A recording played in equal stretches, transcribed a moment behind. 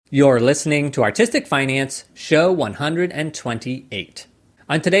You're listening to Artistic Finance, show 128.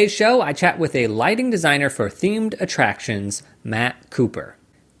 On today's show, I chat with a lighting designer for themed attractions, Matt Cooper.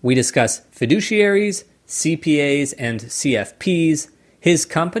 We discuss fiduciaries, CPAs, and CFPs, his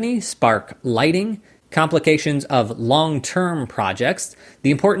company, Spark Lighting, complications of long-term projects,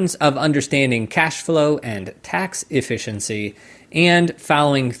 the importance of understanding cash flow and tax efficiency, and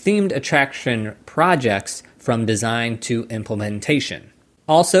following themed attraction projects from design to implementation.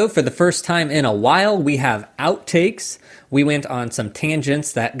 Also, for the first time in a while, we have outtakes. We went on some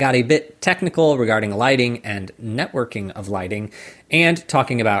tangents that got a bit technical regarding lighting and networking of lighting, and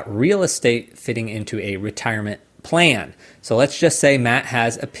talking about real estate fitting into a retirement plan. So let's just say Matt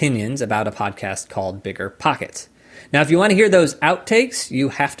has opinions about a podcast called Bigger Pockets. Now, if you want to hear those outtakes, you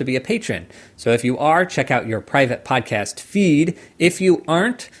have to be a patron. So if you are, check out your private podcast feed. If you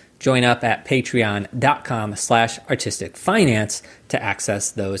aren't, join up at patreon.com/artisticfinance to access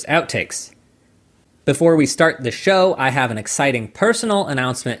those outtakes. Before we start the show, I have an exciting personal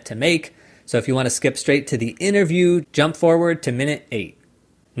announcement to make. So if you want to skip straight to the interview, jump forward to minute 8.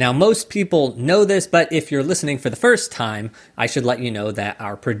 Now, most people know this, but if you're listening for the first time, I should let you know that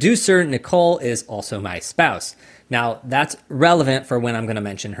our producer, Nicole, is also my spouse. Now, that's relevant for when I'm going to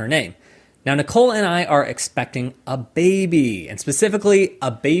mention her name. Now, Nicole and I are expecting a baby, and specifically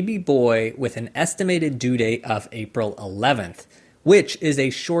a baby boy with an estimated due date of April 11th, which is a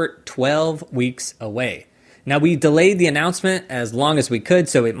short 12 weeks away. Now, we delayed the announcement as long as we could,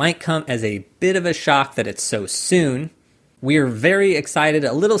 so it might come as a bit of a shock that it's so soon. We're very excited,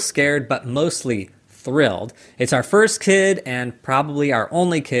 a little scared, but mostly thrilled. It's our first kid and probably our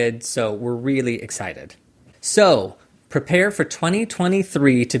only kid, so we're really excited. So, prepare for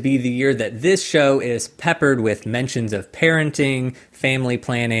 2023 to be the year that this show is peppered with mentions of parenting, family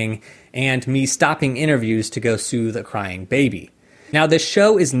planning, and me stopping interviews to go soothe a crying baby. Now, this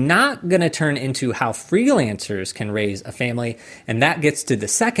show is not going to turn into how freelancers can raise a family, and that gets to the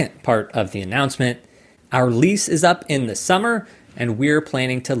second part of the announcement. Our lease is up in the summer, and we're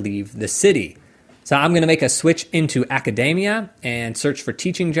planning to leave the city. So I'm going to make a switch into academia and search for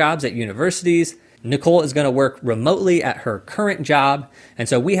teaching jobs at universities. Nicole is going to work remotely at her current job, and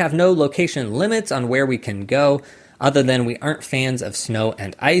so we have no location limits on where we can go, other than we aren't fans of snow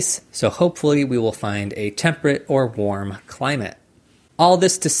and ice, so hopefully we will find a temperate or warm climate. All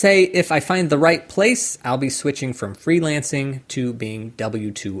this to say, if I find the right place, I'll be switching from freelancing to being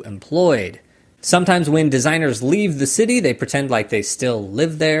W-2 employed. Sometimes when designers leave the city, they pretend like they still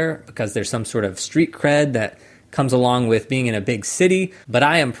live there because there's some sort of street cred that comes along with being in a big city. But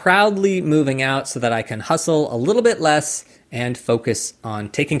I am proudly moving out so that I can hustle a little bit less and focus on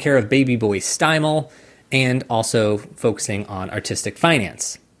taking care of baby boy Stymel and also focusing on artistic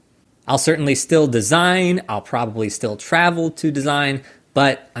finance. I'll certainly still design. I'll probably still travel to design,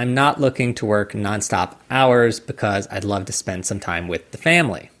 but I'm not looking to work nonstop hours because I'd love to spend some time with the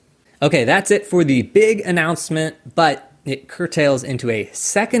family. Okay, that's it for the big announcement, but it curtails into a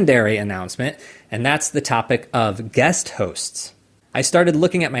secondary announcement, and that's the topic of guest hosts. I started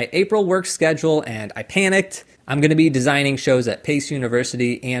looking at my April work schedule and I panicked. I'm going to be designing shows at Pace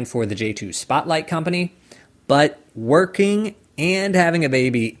University and for the J2 Spotlight Company, but working and having a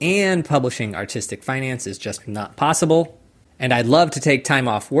baby and publishing Artistic Finance is just not possible. And I'd love to take time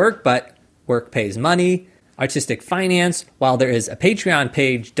off work, but work pays money. Artistic Finance, while there is a Patreon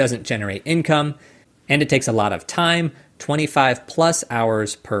page, doesn't generate income, and it takes a lot of time, 25 plus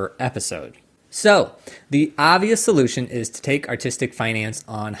hours per episode. So, the obvious solution is to take Artistic Finance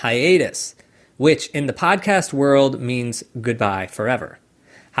on hiatus, which in the podcast world means goodbye forever.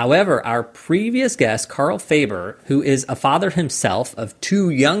 However, our previous guest, Carl Faber, who is a father himself of 2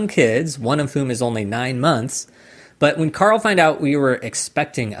 young kids, one of whom is only 9 months, but when Carl found out we were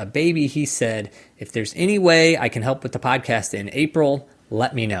expecting a baby, he said, if there's any way I can help with the podcast in April,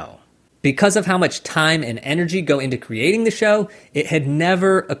 let me know. Because of how much time and energy go into creating the show, it had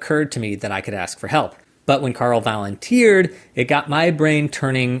never occurred to me that I could ask for help. But when Carl volunteered, it got my brain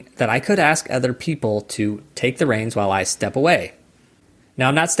turning that I could ask other people to take the reins while I step away. Now,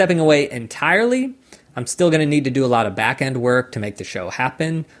 I'm not stepping away entirely. I'm still going to need to do a lot of back-end work to make the show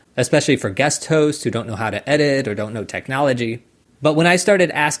happen, especially for guest hosts who don't know how to edit or don't know technology. But when I started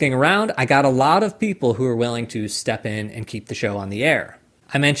asking around, I got a lot of people who were willing to step in and keep the show on the air.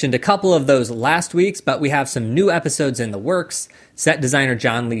 I mentioned a couple of those last week, but we have some new episodes in the works. Set designer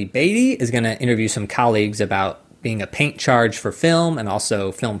John Lee Beatty is going to interview some colleagues about being a paint charge for film and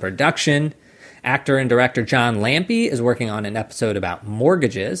also film production. Actor and director John Lampy is working on an episode about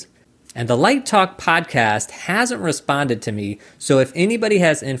mortgages. And the Light Talk podcast hasn't responded to me, so if anybody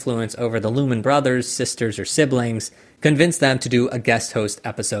has influence over the Lumen brothers, sisters, or siblings, convince them to do a guest host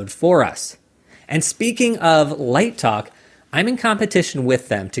episode for us. And speaking of Light Talk, I'm in competition with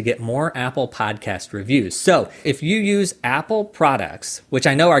them to get more Apple Podcast reviews. So if you use Apple products, which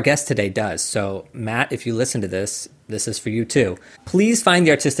I know our guest today does, so Matt, if you listen to this, this is for you too. Please find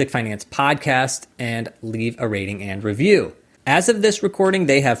the Artistic Finance Podcast and leave a rating and review. As of this recording,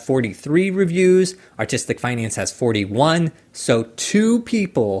 they have 43 reviews. Artistic Finance has 41, so 2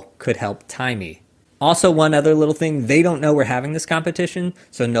 people could help tie me. Also, one other little thing, they don't know we're having this competition,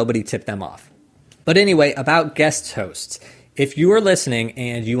 so nobody tipped them off. But anyway, about guest hosts. If you are listening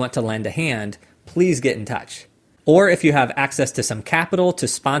and you want to lend a hand, please get in touch. Or if you have access to some capital to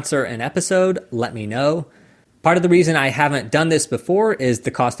sponsor an episode, let me know. Part of the reason I haven't done this before is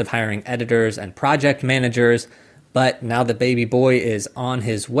the cost of hiring editors and project managers, but now that baby boy is on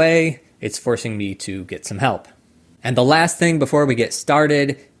his way, it's forcing me to get some help. And the last thing before we get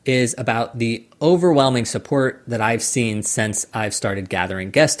started is about the overwhelming support that I've seen since I've started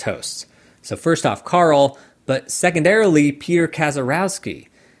gathering guest hosts. So first off, Carl, but secondarily, Peter Kazarowski.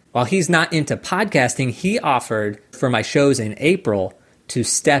 While he's not into podcasting, he offered for my shows in April to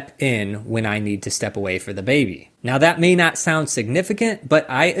step in when I need to step away for the baby. Now that may not sound significant, but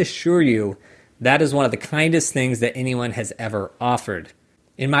I assure you that is one of the kindest things that anyone has ever offered.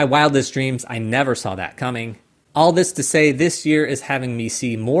 In my wildest dreams, I never saw that coming. All this to say, this year is having me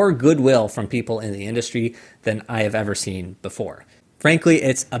see more goodwill from people in the industry than I have ever seen before. Frankly,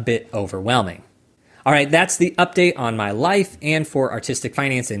 it's a bit overwhelming. All right, that's the update on my life and for Artistic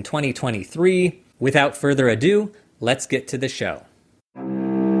Finance in 2023. Without further ado, let's get to the show.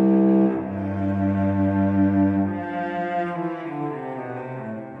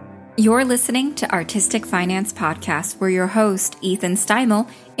 You're listening to Artistic Finance Podcast, where your host, Ethan Steimel,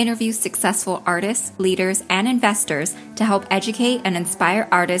 interviews successful artists, leaders, and investors to help educate and inspire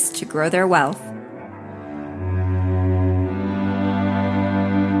artists to grow their wealth.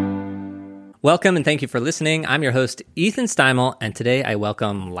 Welcome and thank you for listening. I'm your host, Ethan Steimel, and today I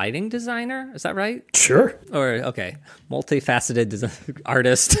welcome lighting designer. Is that right? Sure. Or, okay, multifaceted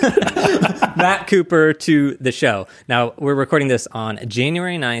artist, Matt Cooper, to the show. Now, we're recording this on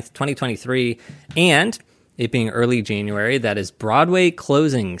January 9th, 2023, and it being early January, that is Broadway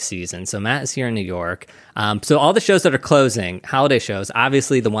closing season. So Matt is here in New York. So all the shows that are closing, holiday shows,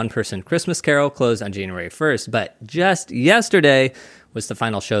 obviously the one-person Christmas Carol closed on January 1st, but just yesterday was the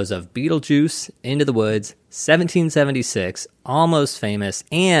final shows of Beetlejuice, Into the Woods, 1776, Almost Famous,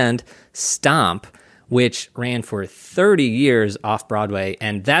 and Stomp, which ran for 30 years off-Broadway.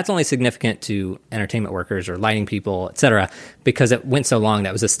 And that's only significant to entertainment workers or lighting people, etc., because it went so long.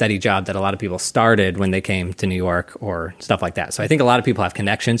 That was a steady job that a lot of people started when they came to New York or stuff like that. So I think a lot of people have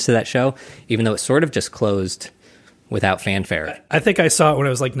connections to that show, even though it sort of just closed without fanfare. I think I saw it when I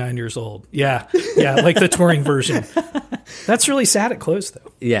was like 9 years old. Yeah, like the touring version. That's really sad it closed,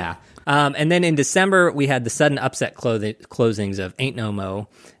 though. Yeah. And then in December, we had the sudden upset closings of Ain't No Mo.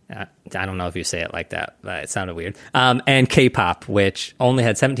 I don't know if you say it like that, but it sounded weird. And K-pop, which only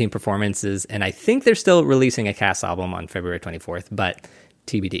had 17 performances. And I think they're still releasing a cast album on February 24th, but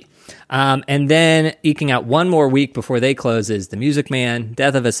TBD. And then eking out one more week before they close is The Music Man,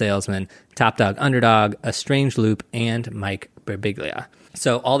 Death of a Salesman, Top Dog Underdog, A Strange Loop, and Mike Birbiglia.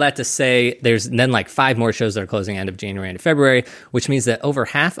 So all that to say, there's then like 5 more shows that are closing end of January and February, which means that over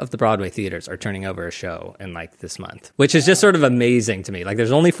half of the Broadway theaters are turning over a show in like this month, which is just sort of amazing to me. Like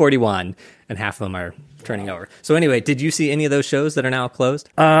there's only 41 and half of them are turning over. So anyway, did you see any of those shows that are now closed?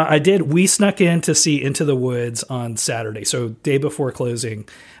 I did. We snuck in to see Into the Woods on Saturday, so day before closing.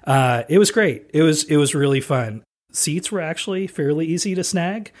 It was great. It was really fun. Seats were actually fairly easy to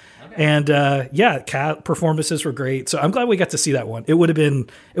snag. Okay. And performances were great. So I'm glad we got to see that one. It would have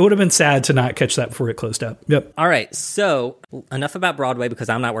been sad to not catch that before it closed up. Yep. All right. So enough about Broadway, because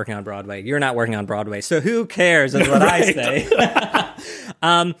I'm not working on Broadway. You're not working on Broadway. So who cares is what I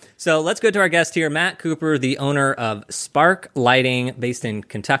say. So let's go to our guest here, Matt Cooper, the owner of Spark Lighting based in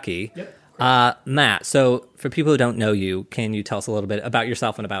Kentucky. Yep. Matt, so for people who don't know you, can you tell us a little bit about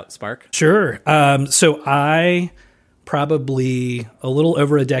yourself and about Spark? Sure. So I probably a little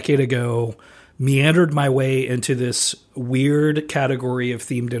over a decade ago meandered my way into this weird category of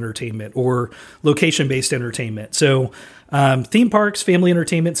themed entertainment or location-based entertainment. So theme parks, family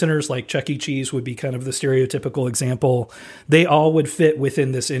entertainment centers like Chuck E. Cheese would be kind of the stereotypical example. They all would fit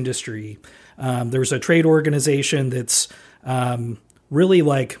within this industry. There's a trade organization that's really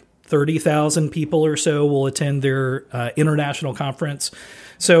like 30,000 people or so will attend their international conference.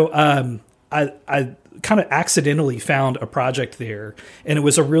 So I kind of accidentally found a project there, and it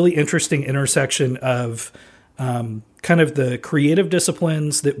was a really interesting intersection of kind of the creative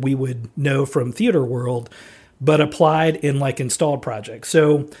disciplines that we would know from theater world, but applied in like installed projects.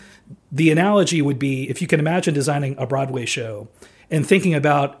 So the analogy would be, if you can imagine designing a Broadway show and thinking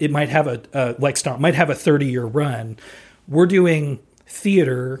about it might have like Stomp might have a 30-year run. We're doing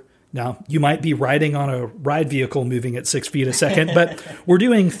theater. Now, you might be riding on a ride vehicle moving at 6 feet a second, but we're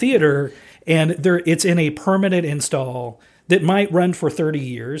doing theater, and it's in a permanent install that might run for 30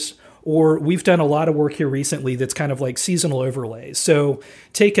 years. Or we've done a lot of work here recently that's kind of like seasonal overlays. So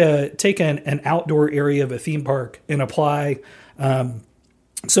take an outdoor area of a theme park and apply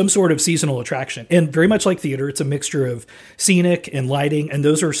some sort of seasonal attraction. And very much like theater, it's a mixture of scenic and lighting, and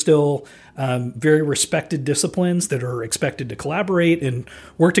those are still very respected disciplines that are expected to collaborate and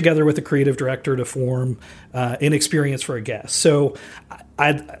work together with the creative director to form an experience for a guest. So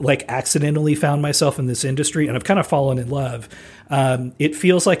I like accidentally found myself in this industry, and I've kind of fallen in love. It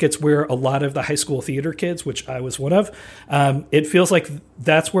feels like it's where a lot of the high school theater kids, which I was one of, it feels like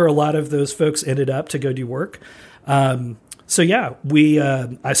that's where a lot of those folks ended up to go do work. So yeah,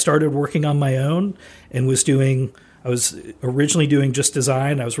 I started working on my own and I was originally doing just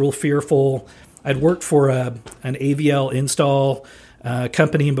design. I was real fearful. I'd worked for an AVL install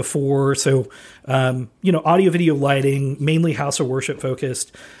company before. So, audio, video, lighting, mainly house of worship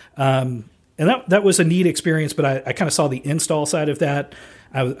focused. And that was a neat experience, but I kind of saw the install side of that.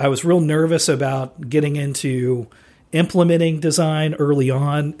 I was real nervous about getting into implementing design early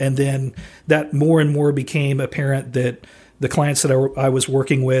on. And then that more and more became apparent that the clients that I was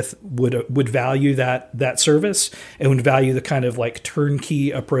working with would value that service and would value the kind of like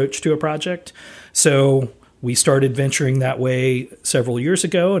turnkey approach to a project. So we started venturing that way several years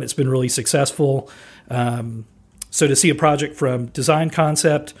ago, and it's been really successful. So to see a project from design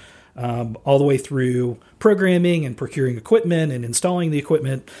concept all the way through programming and procuring equipment and installing the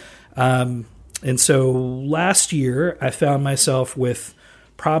equipment. And so last year I found myself with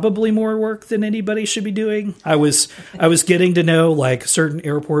probably more work than anybody should be doing. I was getting to know like certain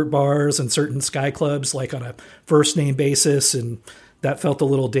airport bars and certain sky clubs like on a first name basis, and that felt a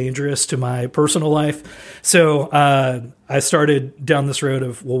little dangerous to my personal life. So I started down this road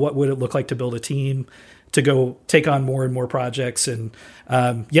of, well, what would it look like to build a team to go take on more and more projects? And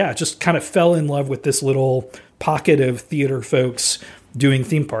just kind of fell in love with this little pocket of theater folks doing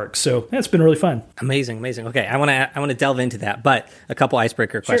theme parks. So it's been really fun. Amazing. Okay. I want to delve into that, but a couple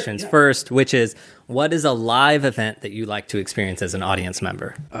icebreaker questions. Sure, yeah. First, which is, what is a live event that you like to experience as an audience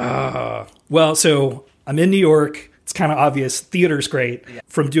member? Well, so I'm in New York. It's kind of obvious. Theater's great. Yeah.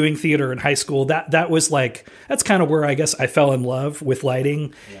 From doing theater in high school, that was like, that's kind of where I guess I fell in love with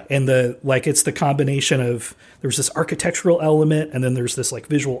lighting. Yeah. And it's the combination of, there's this architectural element, and then there's this like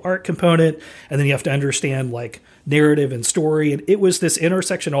visual art component, and then you have to understand like narrative and story. And it was this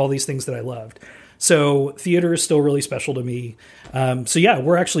intersection of all these things that I loved. So theater is still really special to me.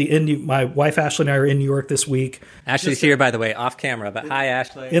 We're actually my wife Ashley and I are in New York this week. Ashley's here, by the way, off camera, but hi,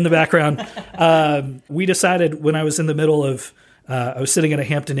 Ashley. In the background. We decided when I was in the middle of, I was sitting at a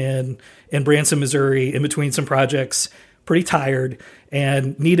Hampton Inn in Branson, Missouri, in between some projects, pretty tired,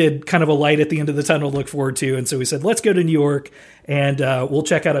 and needed kind of a light at the end of the tunnel to look forward to. And so we said, let's go to New York and we'll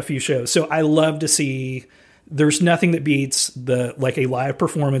check out a few shows. So I love to see, there's nothing that beats a live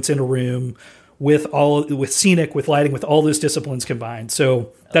performance in a room with scenic, with lighting, with all those disciplines combined.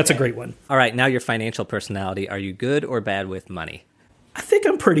 So that's a great one. All right. Now your financial personality. Are you good or bad with money? I think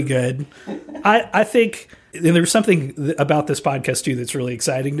I'm pretty good. I think, and there's something about this podcast too that's really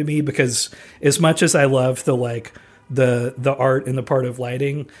exciting to me, because as much as I love the art and the part of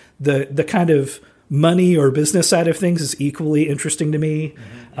lighting, the kind of money or business side of things is equally interesting to me.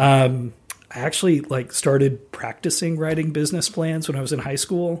 Mm-hmm. I actually started practicing writing business plans when I was in high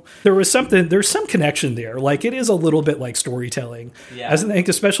school. There's some connection there. Like, it is a little bit like storytelling. Yeah. I think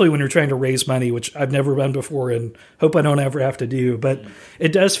especially when you're trying to raise money, which I've never done before and hope I don't ever have to do, but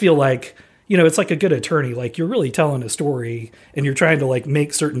it does feel like, it's like a good attorney. Like, you're really telling a story and you're trying to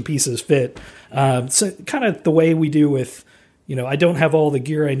make certain pieces fit. So kind of the way we do with, I don't have all the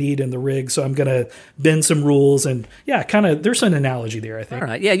gear I need in the rig, so I'm going to bend some rules. And there's an analogy there, I think. All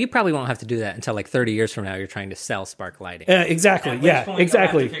right. Yeah, you probably won't have to do that until 30 years from now. You're trying to sell Spark lighting. Exactly. Yeah,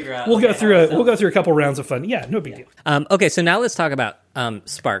 exactly. We'll go through a couple rounds of fun. Yeah, no big deal. Okay, so now let's talk about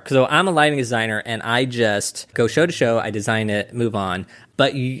Spark. So I'm a lighting designer, and I just go show to show. I design it, move on.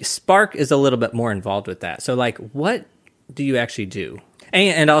 But Spark is a little bit more involved with that. So what do you actually do?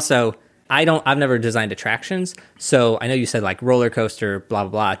 And also, I've never designed attractions, so I know you said roller coaster, blah,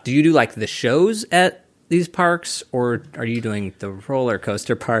 blah, blah. Do you do the shows at these parks, or are you doing the roller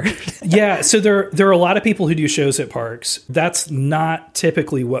coaster part? Yeah, so there are a lot of people who do shows at parks. That's not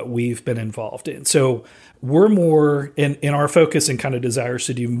typically what we've been involved in. So we're more in our focus and kind of desires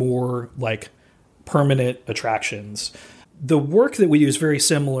to do more permanent attractions. The work that we do is very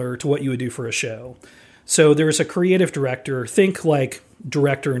similar to what you would do for a show. So there's a creative director, think like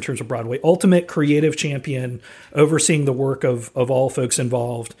director in terms of Broadway, ultimate creative champion overseeing the work of all folks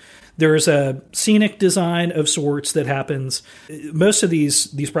involved. There's a scenic design of sorts that happens. Most of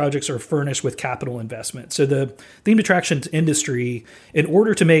these projects are furnished with capital investment. So the themed attractions industry, in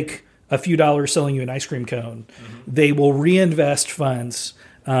order to make a few dollars selling you an ice cream cone, they will reinvest funds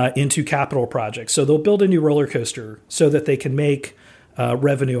into capital projects. So they'll build a new roller coaster so that they can make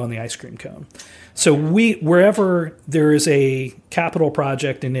revenue on the ice cream cone. So wherever there is a capital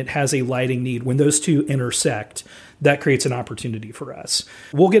project and it has a lighting need, when those two intersect, that creates an opportunity for us.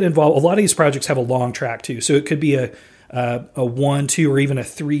 We'll get involved. A lot of these projects have a long track too. So it could be a 1, 2, or even a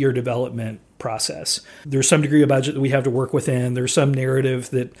 3-year development process. There's some degree of budget that we have to work within. There's some narrative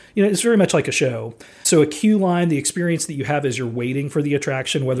that, it's very much like a show. So a queue line, the experience that you have as you're waiting for the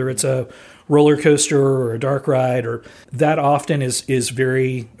attraction, whether it's a roller coaster or a dark ride, or that often is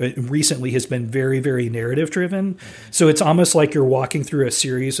very, recently has been very, very narrative driven. So it's almost like you're walking through a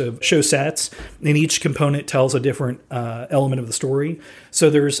series of show sets and each component tells a different element of the story. So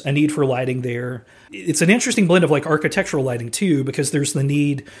there's a need for lighting there. It's an interesting blend of like architectural lighting too, because there's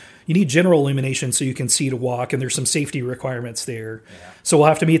you need general illumination so you can see to walk, and there's some safety requirements there. Yeah. So we'll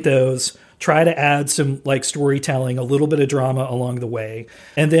have to meet those, try to add some like storytelling, a little bit of drama along the way.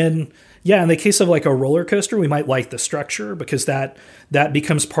 And then, in the case of like a roller coaster, we might light the structure because that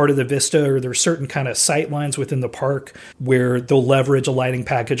becomes part of the vista, or there's certain kind of sight lines within the park where they'll leverage a lighting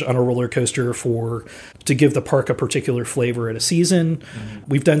package on a roller coaster to give the park a particular flavor at a season. Mm-hmm.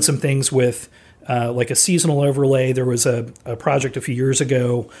 We've done some things with like a seasonal overlay. There was a project a few years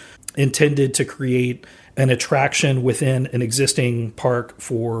ago intended to create an attraction within an existing park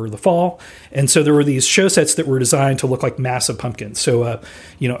for the fall. And so there were these show sets that were designed to look like massive pumpkins. So,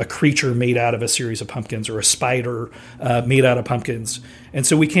 a creature made out of a series of pumpkins, or a spider made out of pumpkins. And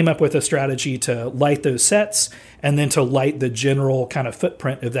so we came up with a strategy to light those sets and then to light the general kind of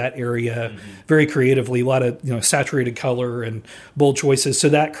footprint of that area very creatively, a lot of saturated color and bold choices. So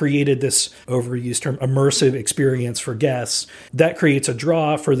that created this overused term, immersive experience for guests. That creates a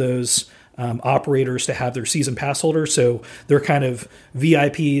draw for those operators to have their season pass holders. So they're kind of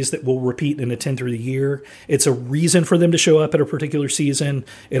VIPs that will repeat and attend through the year. It's a reason for them to show up at a particular season.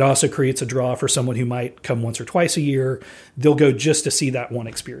 It also creates a draw for someone who might come once or twice a year. They'll go just to see that one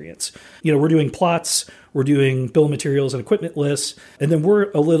experience. We're doing plots, we're doing bill of materials and equipment lists, and then we're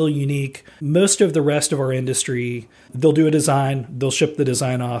a little unique. Most of the rest of our industry, they'll do a design, they'll ship the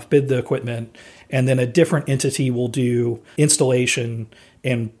design off, bid the equipment, and then a different entity will do installation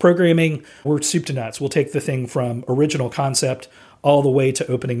and programming. We're soup to nuts. We'll take the thing from original concept all the way to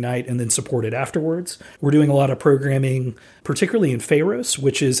opening night and then support it afterwards. We're doing a lot of programming, particularly in Pharos,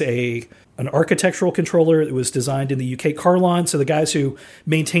 which is an architectural controller that was designed in the UK. Carlon, so the guys who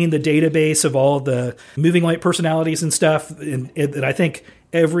maintain the database of all the moving light personalities and stuff that I think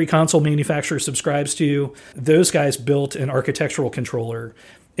every console manufacturer subscribes to, those guys built an architectural controller.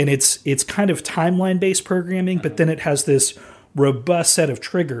 And it's kind of timeline-based programming, but then it has this robust set of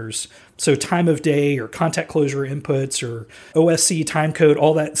triggers. So time of day or contact closure inputs or OSC time code,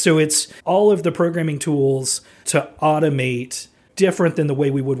 all that. So it's all of the programming tools to automate different than the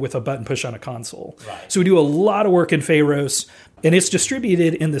way we would with a button push on a console. Right. So we do a lot of work in Pharos, and it's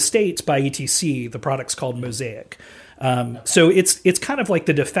distributed in the States by ETC. The product's called Mosaic. So it's kind of like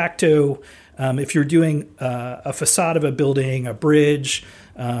the de facto, if you're doing a facade of a building, a bridge,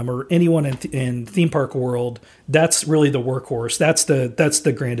 or anyone in theme park world, that's really the workhorse. That's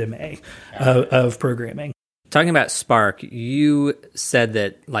the grand MA of programming. Talking about Spark, you said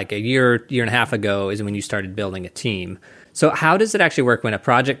that like a year and a half ago is when you started building a team. So how does it actually work when a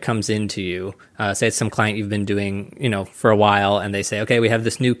project comes into you? Say it's some client you've been doing, for a while, and they say, okay, we have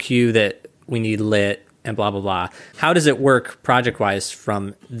this new queue that we need lit and blah, blah, blah. How does it work project-wise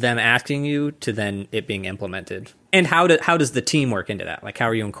from them asking you to then it being implemented? And how does the team work into that? Like, how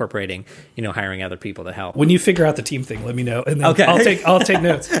are you incorporating, hiring other people to help? When you figure out the team thing, let me know, and then okay. I'll take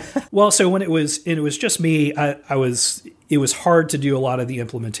notes. Well, so when it was just me, it was hard to do a lot of the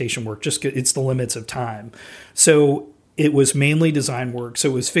implementation work. Just it's the limits of time. So it was mainly design work. So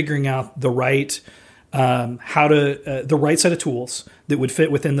it was figuring out the right the right set of tools that would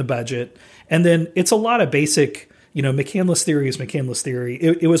fit within the budget, and then it's a lot of basic, McCandless theory is McCandless theory.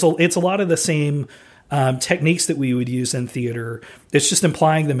 It's a lot of the same techniques that we would use in theater. It's just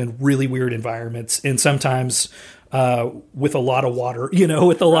applying them in really weird environments, and sometimes with a lot of water,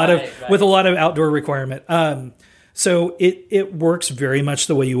 with a lot of outdoor requirement. So it works very much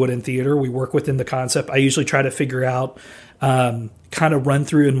the way you would in theater. We work within the concept. I usually try to figure out, kind of run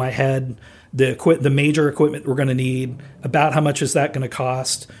through in my head the major equipment we're going to need, about how much is that going to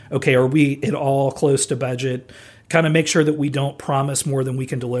cost. Okay, are we at all close to budget? Kind of make sure that we don't promise more than we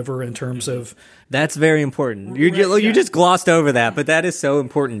can deliver in terms of. That's very important. You just glossed over that, but that is so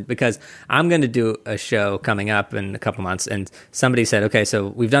important because I'm going to do a show coming up in a couple months, and somebody said, okay, so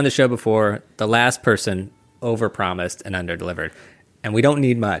we've done the show before. The last person overpromised and underdelivered, and we don't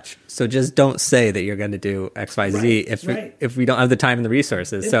need much. So just don't say that you're going to do X, Y, Z if we don't have the time and the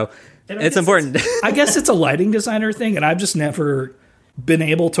resources. So it's important. I guess it's a lighting designer thing, and I've just never been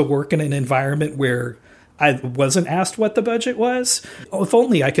able to work in an environment where I wasn't asked what the budget was. If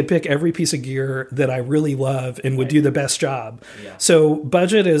only I could pick every piece of gear that I really love and would do the best job. Yeah. So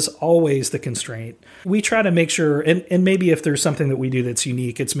budget is always the constraint. We try to make sure, and maybe if there's something that we do that's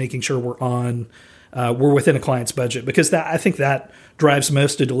unique, it's making sure we're within a client's budget, because I think that drives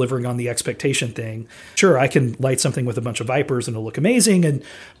most of delivering on the expectation thing. Sure, I can light something with a bunch of Vipers and it'll look amazing,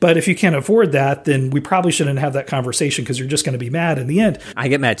 but if you can't afford that, then we probably shouldn't have that conversation because you're just going to be mad in the end. I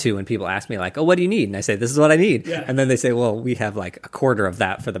get mad too when people ask me like, oh, what do you need? And I say, this is what I need. Yeah. And then they say, well, we have like a quarter of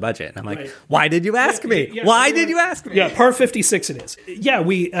that for the budget. And I'm like, why did you ask me? Why did you ask me? Yeah, par 56 it is. Yeah,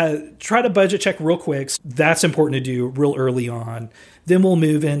 we try to budget check real quick. That's important to do real early on. Then we'll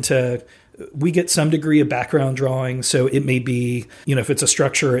move into, we get some degree of background drawing. So it may be, if it's a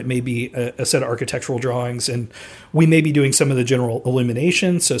structure, it may be a set of architectural drawings. And we may be doing some of the general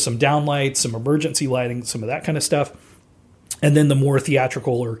illumination. So some downlights, some emergency lighting, some of that kind of stuff. And then the more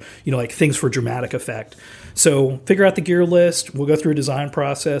theatrical or, like things for dramatic effect. So figure out the gear list. We'll go through a design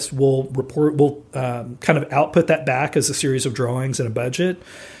process. We'll kind of output that back as a series of drawings and a budget.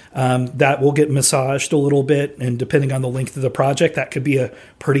 That will get massaged a little bit, and depending on the length of the project, that could be a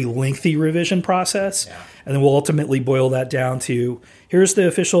pretty lengthy revision process. Yeah. And then we'll ultimately boil that down to, here's the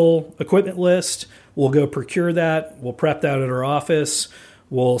official equipment list. We'll go procure that. We'll prep that at our office.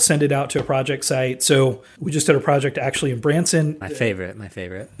 We'll send it out to a project site. So we just did a project actually in Branson. My favorite.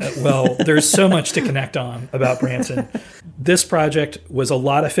 Well, there's so much to connect on about Branson. This project was a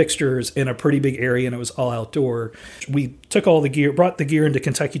lot of fixtures in a pretty big area, and it was all outdoor. We took all the gear, brought the gear into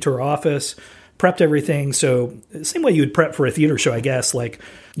Kentucky to our office, prepped everything. So the same way you would prep for a theater show, I guess, like,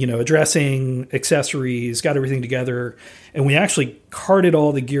 addressing, accessories, got everything together. And we actually carted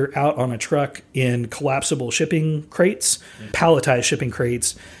all the gear out on a truck in collapsible shipping crates, palletized shipping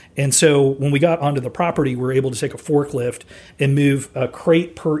crates. And so when we got onto the property, we were able to take a forklift and move a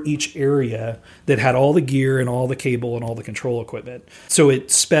crate per each area that had all the gear and all the cable and all the control equipment. So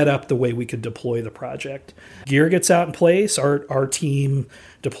it sped up the way we could deploy the project. Gear gets out in place. Our team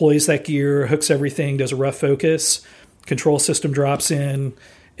deploys that gear, hooks everything, does a rough focus, control system drops in,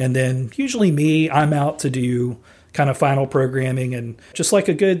 and then usually I'm out to do kind of final programming. And just like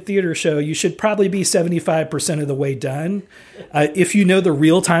a good theater show, you should probably be 75% of the way done if you know the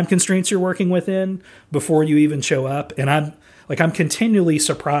real-time constraints you're working within before you even show up. And I'm continually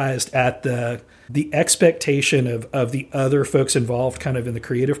surprised at the expectation of the other folks involved kind of in the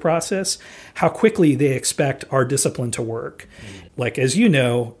creative process, how quickly they expect our discipline to work. Like, as you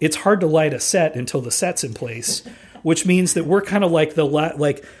know, it's hard to light a set until the set's in place, which means that we're kind of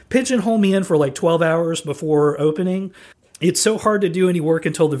like pigeonhole me in for like 12 hours before opening. It's so hard to do any work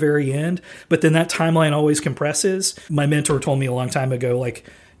until the very end, but then that timeline always compresses. My mentor told me a long time ago, like,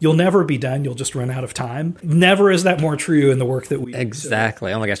 you'll never be done. You'll just run out of time. Never is that more true in the work that we do.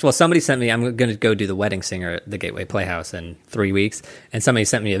 Exactly. Oh my gosh. Well, somebody sent me, I'm going to go do The Wedding Singer at the Gateway Playhouse in 3 weeks. And somebody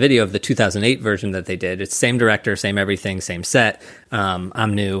sent me a video of the 2008 version that they did. It's same director, same everything, same set.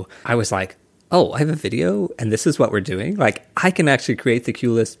 I'm new. I was like, oh, I have a video and this is what we're doing. Like, I can actually create the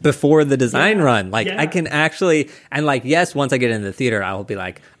cue list before the design run. Like, I can actually, and like, yes, once I get into the theater, I will be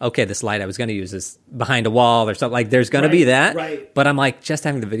like, okay, this light I was going to use is behind a wall or something. Like, there's going to be that. Right. But I'm like, just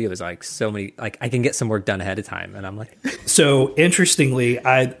having the video is like so many, like, I can get some work done ahead of time. And I'm like. So interestingly,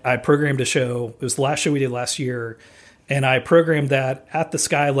 I programmed a show. It was the last show we did last year. And I programmed that at the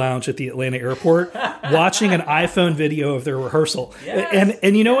Sky Lounge at the Atlanta airport, watching an iPhone video of their rehearsal. Yes.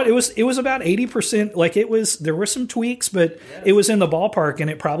 And you know what? It was about 80%. Like, there were some tweaks, but it was in the ballpark, and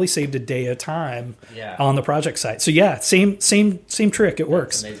it probably saved a day of time on the project site. So yeah, same trick. It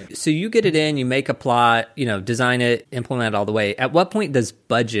works. So you get it in, you make a plot, design it, implement it all the way. At what point does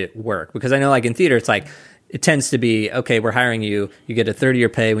budget work? Because I know, like, in theater, it's like, it tends to be, okay, we're hiring you. You get a third of your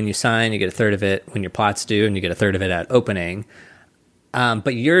pay when you sign. You get a third of it when your plot's due, and you get a third of it at opening.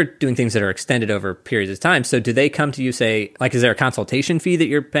 But you're doing things that are extended over periods of time. So do they come to you, say, like, is there a consultation fee that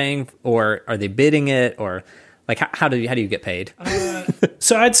you're paying, or are they bidding it, or like how do you get paid?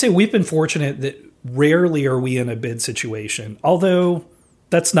 So I'd say we've been fortunate that rarely are we in a bid situation. Although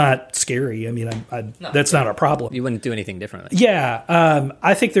that's not scary. I mean, that's not a problem. You wouldn't do anything differently. Yeah.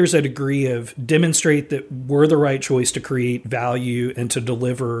 I think there's a degree of demonstrate that we're the right choice to create value and to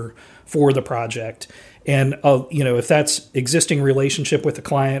deliver for the project. And, if that's existing relationship with the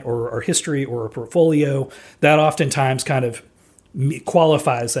client or history or a portfolio, that oftentimes kind of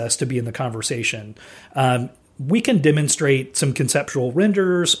qualifies us to be in the conversation. We can demonstrate some conceptual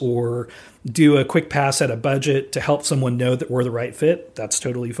renders or do a quick pass at a budget to help someone know that we're the right fit. That's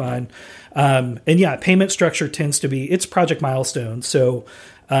totally fine. Payment structure tends to be, it's project milestones. So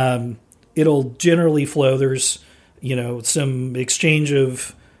it'll generally flow. There's, some exchange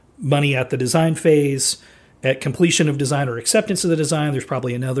of money at the design phase. At completion of design or acceptance of the design, there's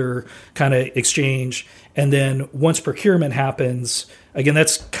probably another kind of exchange. And then once procurement happens, again,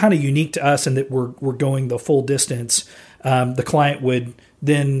 that's kind of unique to us in that we're going the full distance. The client would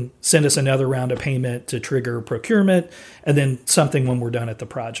then send us another round of payment to trigger procurement, and then something when we're done at the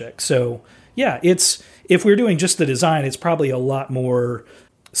project. So yeah, if we're doing just the design, it's probably a lot more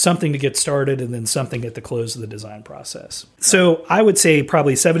something to get started and then something at the close of the design process. So I would say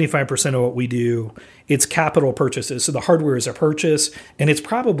probably 75% of what we do, it's capital purchases. So the hardware is a purchase and it's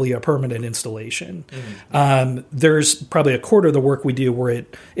probably a permanent installation. Mm-hmm. There's probably a quarter of the work we do where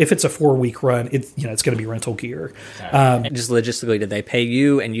if it's a 4-week run, it's going to be rental gear. And just logistically, did they pay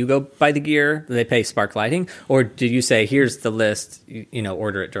you and you go buy the gear? Do they pay Spark Lighting? Or did you say, here's the list,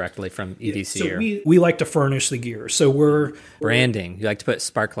 order it directly from EDC? So we like to furnish the gear. So we're branding. You like to put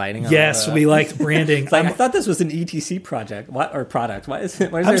Spark Lighting on? Yes, we like branding. I thought this was an ETC project or product. Why is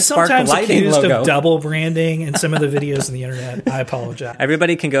there I'm Spark sometimes Lighting accused logo? Of double branding in some of the videos on the internet. I apologize.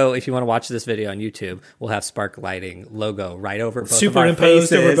 Everybody can go, if you want to watch this video on YouTube, we'll have Spark Lighting logo right over both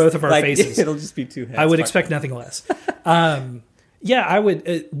superimposed of our faces. over both of our faces. It'll just be two heads. I would expect nothing less. I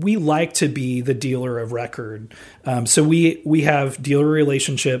would. We like to be the dealer of record. So we have dealer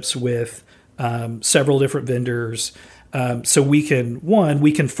relationships with several different vendors. So we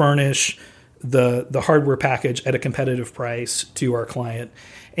can furnish the hardware package at a competitive price to our client.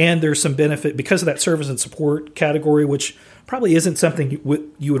 And there's some benefit because of that service and support category, which probably isn't something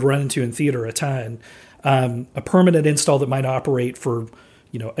you would run into in theater a ton. A permanent install that might operate for,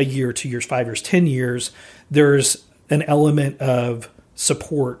 a year, 2 years, 5 years, 10 years, there's an element of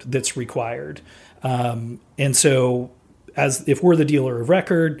support that's required. And so if we're the dealer of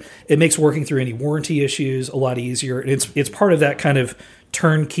record, it makes working through any warranty issues a lot easier. And it's part of that kind of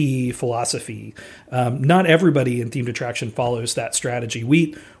turnkey philosophy. Not everybody in themed attraction follows that strategy.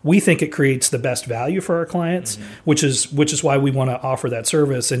 We think it creates the best value for our clients, mm-hmm. which is why we want to offer that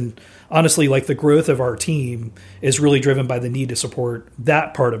service. And honestly, like the growth of our team is really driven by the need to support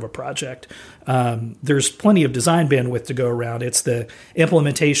that part of a project. There's plenty of design bandwidth to go around. It's the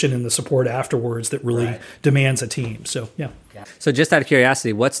implementation and the support afterwards that really demands a team. So, yeah. So just out of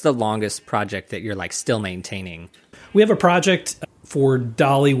curiosity, what's the longest project that you're still maintaining? We have a project for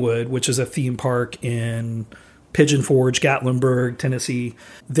Dollywood, which is a theme park in Pigeon Forge, Gatlinburg, Tennessee.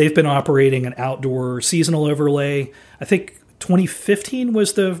 They've been operating an outdoor seasonal overlay. I think 2015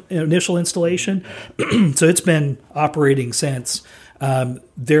 was the initial installation. So it's been operating since.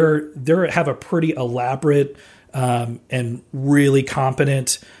 They have a pretty elaborate and really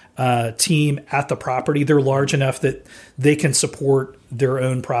competent team at the property. They're large enough that they can support their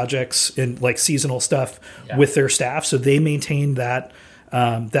own projects and seasonal stuff with their staff. So they maintain that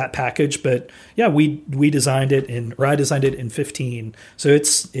package. But yeah, I designed it in 2015. So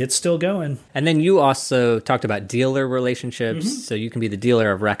it's still going. And then you also talked about dealer relationships. Mm-hmm. So you can be the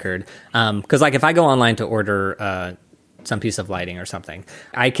dealer of record. Cause if I go online to order, some piece of lighting or something,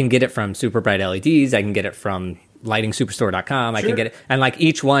 I can get it from Super Bright LEDs. I can get it from lightingsuperstore.com. I can get it. And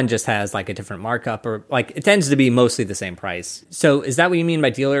each one just has a different markup or it tends to be mostly the same price. So is that what you mean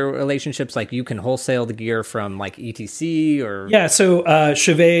by dealer relationships? You can wholesale the gear from ETC or? Yeah. So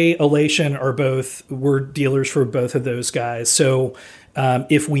Chevet, Elation we're dealers for both of those guys. So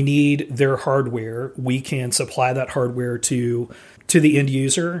if we need their hardware, we can supply that hardware to the end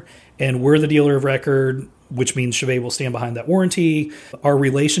user, and we're the dealer of record, which means Chevet will stand behind that warranty. Our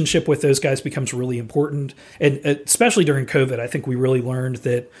relationship with those guys becomes really important. And especially during COVID, I think we really learned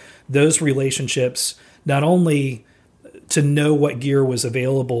that those relationships, not only to know what gear was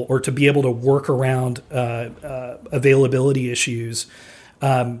available or to be able to work around availability issues,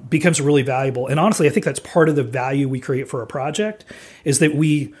 becomes really valuable. And honestly, I think that's part of the value we create for a project is that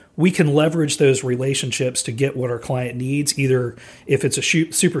we can leverage those relationships to get what our client needs, either if it's a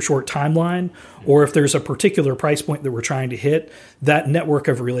super short timeline or if there's a particular price point that we're trying to hit. That network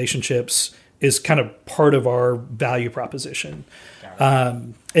of relationships is kind of part of our value proposition.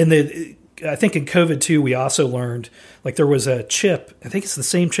 And I think in COVID too, we also learned like there was a chip. I think it's the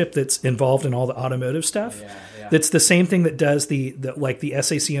same chip that's involved in all the automotive stuff. Yeah. That's the same thing that does the like the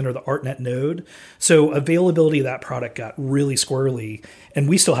SACN or the ArtNet node. So availability of that product got really squirrely, and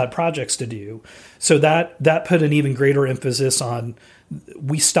we still had projects to do. So that put an even greater emphasis on.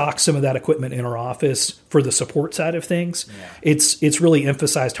 We stock some of that equipment in our office for the support side of things. Yeah. It's really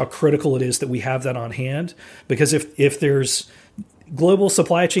emphasized how critical it is that we have that on hand, because if there's global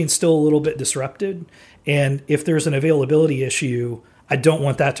supply chain still a little bit disrupted, and if there's an availability issue, I don't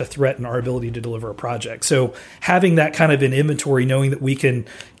want that to threaten our ability to deliver a project. So having that kind of an inventory, knowing that we can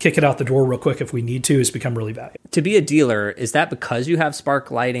kick it out the door real quick if we need to, has become really valuable. To be a dealer, is that because you have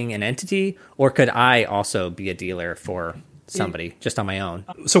Spark Lighting and Entity, or could I also be a dealer for somebody just on my own?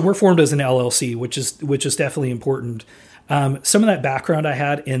 So we're formed as an LLC, which is definitely important. Some of that background I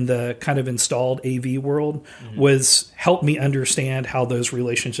had in the kind of installed AV world was helped me understand how those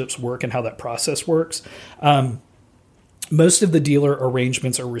relationships work and how that process works. Most of the dealer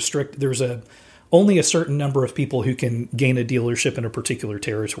arrangements are restricted. There's only a certain number of people who can gain a dealership in a particular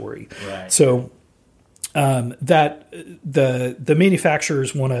territory. Right. So that the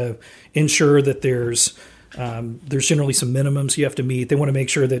manufacturers want to ensure that there's generally some minimums you have to meet. They want to make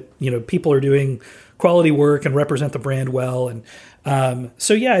sure that, people are doing quality work and represent the brand well. And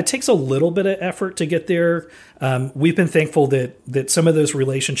so, it takes a little bit of effort to get there. We've been thankful that some of those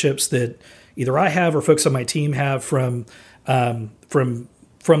relationships that either I have or folks on my team have from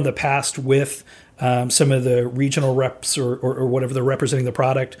the past with some of the regional reps or whatever they're representing the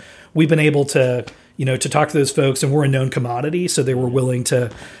product, we've been able to talk to those folks, and we're a known commodity, so they were willing to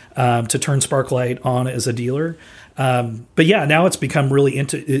turn Sparklight on as a dealer. But now it's become really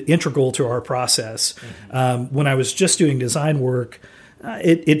integral to our process. When I was just doing design work,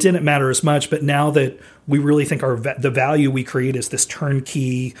 it didn't matter as much, but now that we really think the value we create is this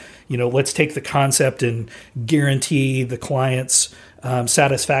turnkey, let's take the concept and guarantee the client's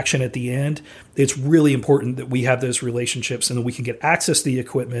satisfaction at the end. It's really important that we have those relationships and that we can get access to the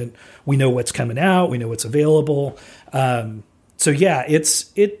equipment. We know what's coming out. We know what's available. It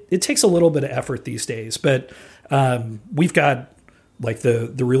takes a little bit of effort these days, but we've got like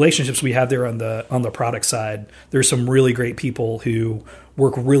the relationships we have there on the product side. There's some really great people who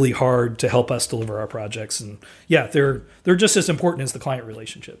work really hard to help us deliver our projects, and they're just as important as the client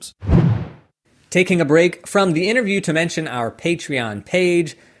relationships. Taking a break from the interview to mention our Patreon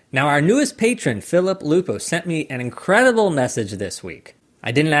page. Now, our newest patron, Philip Lupo, sent me an incredible message this week.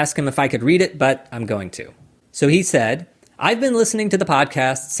 I didn't ask him if I could read it, but I'm going to. So he said, I've been listening to the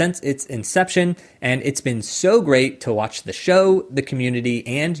podcast since its inception, and it's been so great to watch the show, the community,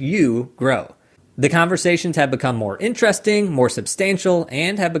 and you grow. The conversations have become more interesting, more substantial,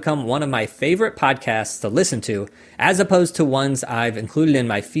 and have become one of my favorite podcasts to listen to, as opposed to ones I've included in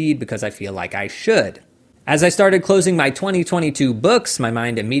my feed because I feel like I should. As I started closing my 2022 books, my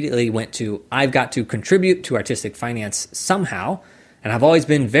mind immediately went to, I've got to contribute to artistic finance somehow. And I've always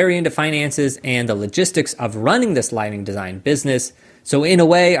been very into finances and the logistics of running this lighting design business. So in a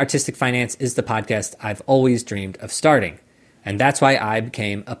way, Artistic Finance is the podcast I've always dreamed of starting. And that's why I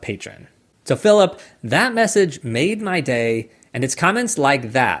became a patron. So Philip, that message made my day, and it's comments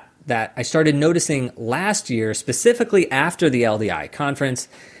like that I started noticing last year, specifically after the LDI conference.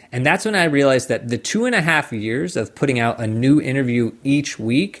 And that's when I realized that the 2.5 years of putting out a new interview each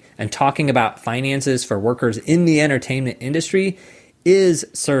week and talking about finances for workers in the entertainment industry is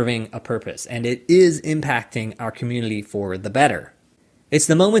serving a purpose, and it is impacting our community for the better. It's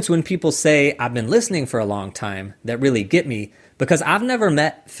the moments when people say, I've been listening for a long time, that really get me, because I've never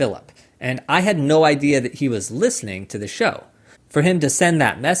met Philip, and I had no idea that he was listening to the show. For him to send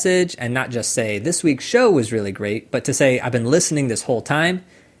that message and not just say, this week's show was really great, but to say, I've been listening this whole time,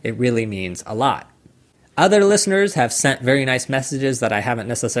 it really means a lot. Other listeners have sent very nice messages that I haven't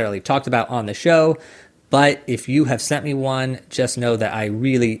necessarily talked about on the show, but if you have sent me one, just know that I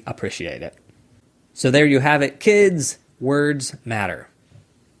really appreciate it. So there you have it, kids. Words matter.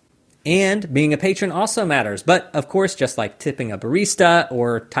 And being a patron also matters. But of course, just like tipping a barista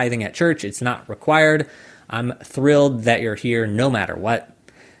or tithing at church, it's not required. I'm thrilled that you're here no matter what.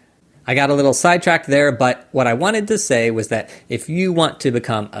 I got a little sidetracked there, but what I wanted to say was that if you want to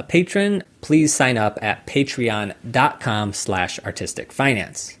become a patron, please sign up at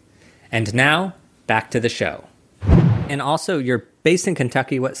patreon.com/artisticfinance. And now, back to the show. And also, you're based in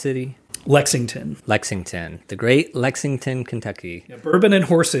Kentucky, what city? Lexington. Lexington, the great Lexington, Kentucky. Yeah, bourbon and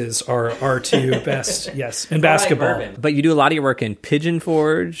horses are our two best, yes, in basketball. Right, but you do a lot of your work in Pigeon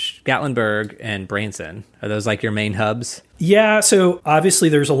Forge, Gatlinburg, and Branson. Are those like your main hubs? Yeah, so obviously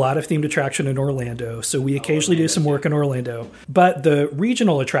there's a lot of themed attraction in Orlando, so we occasionally do some work in Orlando. But the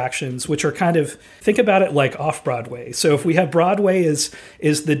regional attractions, which are kind of, think about it like off-Broadway. So if we have Broadway is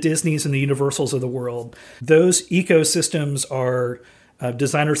the Disneys and the Universals of the world, those ecosystems are...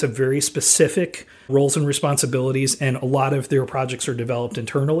 designers have very specific roles and responsibilities, and a lot of their projects are developed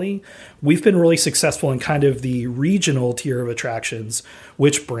internally. We've been really successful in kind of the regional tier of attractions,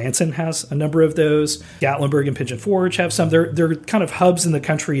 which Branson has a number of those. Gatlinburg and Pigeon Forge have some. They're kind of hubs in the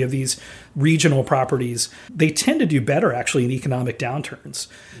country of these regional properties. They tend to do better, actually, in economic downturns.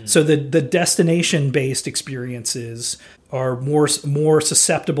 So the destination-based experiences are more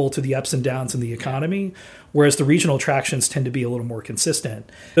susceptible to the ups and downs in the economy, whereas the regional attractions tend to be a little more consistent.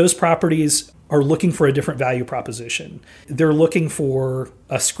 Those properties are looking for a different value proposition. They're looking for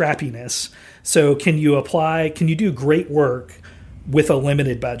a scrappiness. So can you do great work with a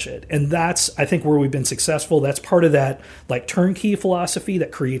limited budget? And that's, I think, where we've been successful. That's part of that like turnkey philosophy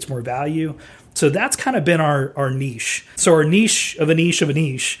that creates more value. So that's kind of been our niche. So our niche of a niche of a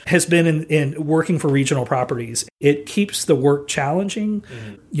niche has been in working for regional properties. It keeps the work challenging.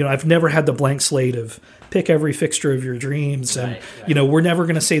 Mm-hmm. I've never had the blank slate of pick every fixture of your dreams. And, right. We're never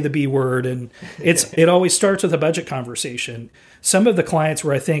going to say the B word. And it always starts with a budget conversation. Some of the clients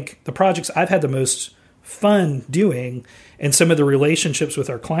where I think the projects I've had the most fun doing and some of the relationships with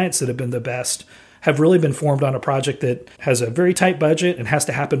our clients that have been the best have really been formed on a project that has a very tight budget and has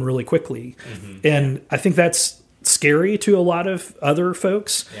to happen really quickly. Mm-hmm. And I think that's scary to a lot of other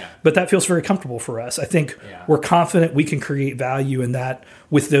folks, but that feels very comfortable for us. I think we're confident we can create value in that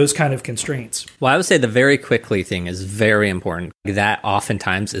with those kind of constraints. Well, I would say the very quickly thing is very important. That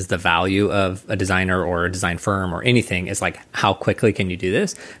oftentimes is the value of a designer or a design firm or anything, is like, how quickly can you do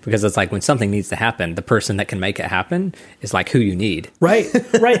this? Because it's like when something needs to happen, the person that can make it happen is like who you need. Right.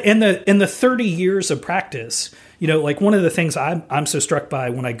 And the 30 years of practice, like one of the things I'm so struck by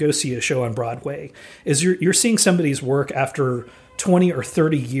when I go see a show on Broadway is you're seeing somebody's work after 20 or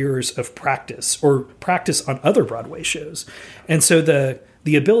 30 years of practice or practice on other Broadway shows. And so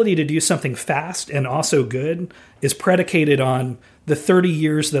the ability to do something fast and also good is predicated on the 30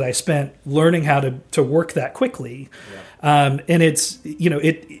 years that I spent learning how to work that quickly. Yeah. And it's,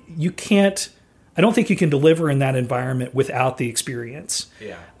 you can't, I don't think you can deliver in that environment without the experience.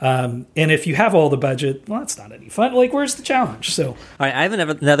 Yeah. And if you have all the budget, well, that's not any fun. Like, where's the challenge? So, all right, I have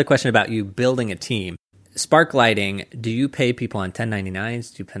another question about you building a team. Spark Lighting, do you pay people on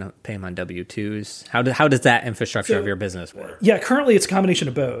 1099s? Do you pay them on W-2s? How does that infrastructure of your business work? Yeah, currently it's a combination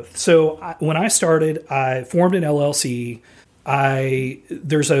of both. So when I started, I formed an LLC.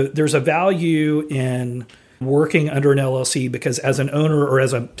 There's a value in working under an LLC because as an owner or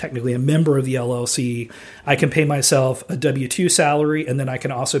as technically a member of the LLC, I can pay myself a W-2 salary and then I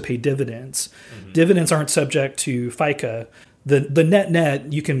can also pay dividends. Mm-hmm. Dividends aren't subject to FICA. The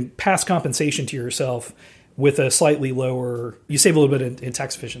net, you can pass compensation to yourself with a slightly lower, you save a little bit in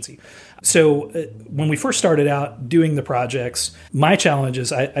tax efficiency. So when we first started out doing the projects, my challenge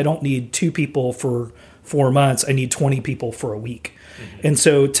is I don't need 2 people for 4 months. I need 20 people for a week. Mm-hmm. And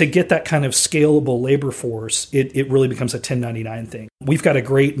so to get that kind of scalable labor force, it really becomes a 1099 thing. We've got a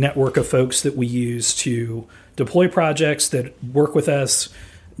great network of folks that we use to deploy projects that work with us,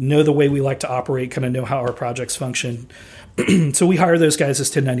 know the way we like to operate, kind of know how our projects function. So we hire those guys as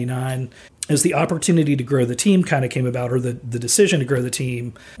 1099. As the opportunity to grow the team kind of came about, or the decision to grow the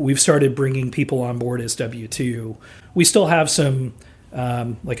team, we've started bringing people on board as W-2. We still have some,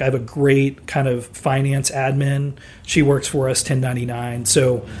 I have a great kind of finance admin. She works for us 1099.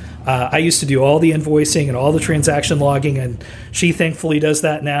 So I used to do all the invoicing and all the transaction logging, and she thankfully does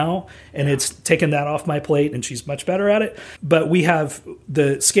that now. And it's taken that off my plate, and she's much better at it. But we have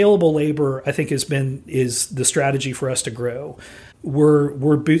the scalable labor, I think, is the strategy for us to grow. We're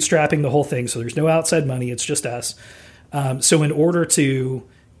bootstrapping the whole thing, so there's no outside money. It's just us. So in order to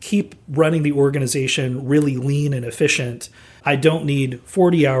keep running the organization really lean and efficient, I don't need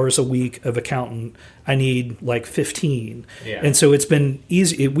 40 hours a week of accountant. I need like 15. Yeah. And so it's been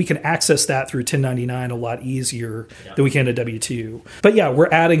easy. We can access that through 1099 a lot easier than we can a W-2. But yeah,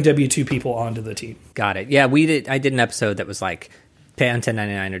 we're adding W-2 people onto the team. Got it. Yeah, I did an episode that was like pay on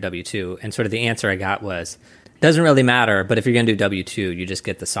 1099 or W-2. And sort of the answer I got was, doesn't really matter, but if you're going to do W-2, you just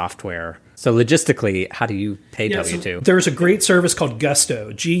get the software. So logistically, how do you pay W-2? So there's a great service called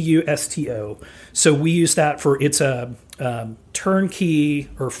Gusto, Gusto. So we use that it's a turnkey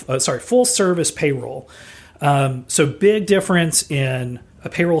full service payroll. So big difference in a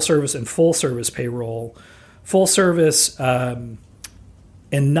payroll service and full service payroll. Full service, and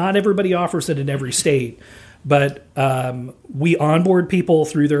not everybody offers it in every state, but we onboard people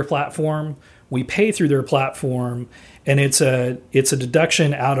through their platform. We pay through their platform, and it's a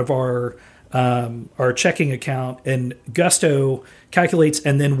deduction out of our checking account, and Gusto calculates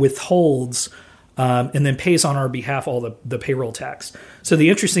and then withholds and then pays on our behalf all the payroll tax. So the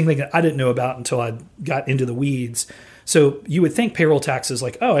interesting thing that I didn't know about until I got into the weeds. So you would think payroll tax is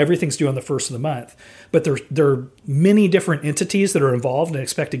like, oh, everything's due on the first of the month. But there are many different entities that are involved and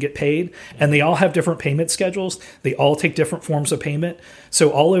expect to get paid, and they all have different payment schedules. They all take different forms of payment. So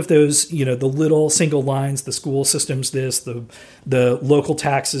all of those, the little single lines, the school system's this, the local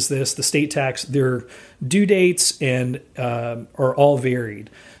tax is this, the state tax, their due dates and are all varied.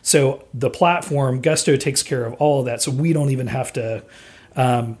 So the platform, Gusto, takes care of all of that. So we don't even have to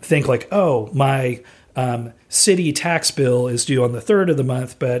think like, oh, my city tax bill is due on the 3rd of the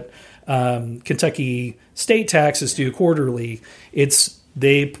month, but Kentucky state tax is due quarterly. It's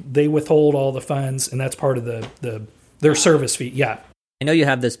they withhold all the funds, and that's part of their service fee. Yeah. I know you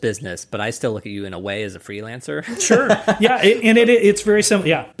have this business, but I still look at you in a way as a freelancer. Sure. Yeah. It's very simple.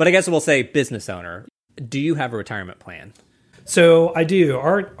 Yeah. But I guess we'll say business owner. Do you have a retirement plan? So I do.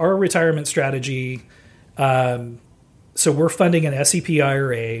 Our retirement strategy, so we're funding an SEP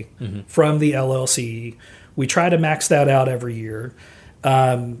IRA from the LLC. We try to max that out every year.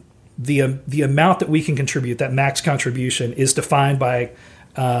 The amount that we can contribute, that max contribution, is defined by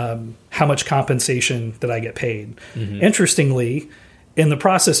how much compensation that I get paid. Interestingly, in the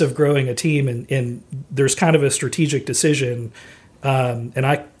process of growing a team, and there's kind of a strategic decision, and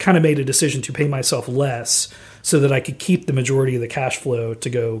I kind of made a decision to pay myself less so that I could keep the majority of the cash flow to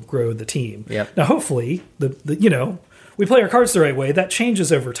go grow the team. Yep. Now, hopefully, we play our cards the right way. That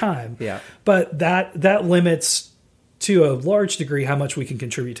changes over time. Yeah. But that limits to a large degree how much we can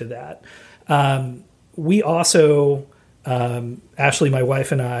contribute to that. We also, Ashley, my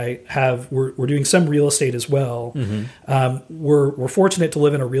wife, and I we're doing some real estate as well. We're fortunate to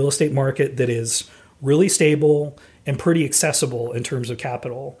live in a real estate market that is really stable and pretty accessible in terms of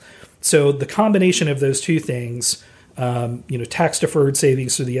capital. So the combination of those two things, tax deferred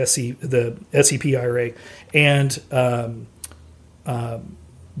savings through the SEP IRA, and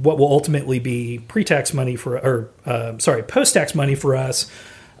what will ultimately be post-tax money for us.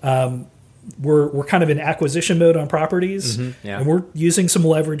 We're kind of in acquisition mode on properties, and we're using some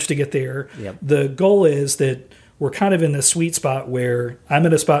leverage to get there. Yep. The goal is that we're kind of in the sweet spot where I'm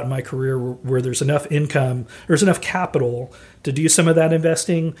in a spot in my career where there's enough income, there's enough capital to do some of that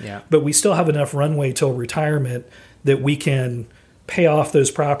investing, but we still have enough runway till retirement that we can pay off those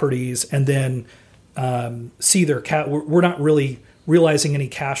properties and then see their we're not really realizing any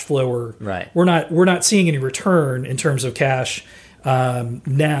cash flow, or we're not seeing any return in terms of cash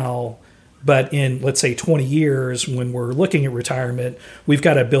now. But in, let's say, 20 years, when we're looking at retirement, we've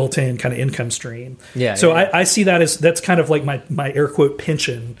got a built-in kind of income stream. So I see that as, that's kind of like my air quote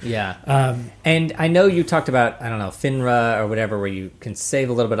pension. And I know you talked about, I don't know, FINRA or whatever, where you can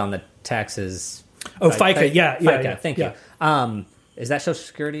save a little bit on the taxes. Oh, FICA. FICA. Thank you. Is that Social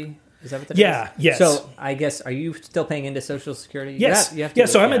Security? Is that what that is? Yes. So I guess, are you still paying into Social Security? Yes.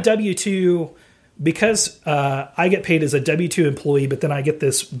 So I'm a W-2. Because I get paid as a W-2 employee, but then I get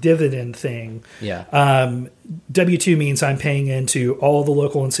this dividend thing. W-2 means I'm paying into all the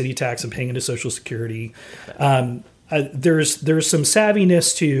local and city tax and paying into Social Security. There's some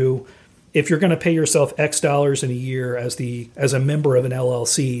savviness to, if you're going to pay yourself X dollars in a year as a member of an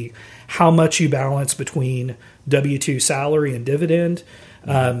LLC, how much you balance between W-2 salary and dividend.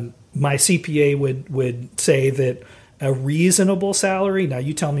 My CPA would say that a reasonable salary, now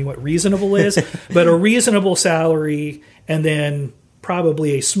you tell me what reasonable is, but a reasonable salary and then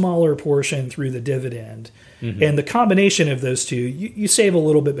probably a smaller portion through the dividend. And the combination of those two, you save a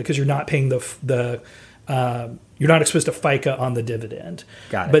little bit because you're not paying you're not exposed to FICA on the dividend.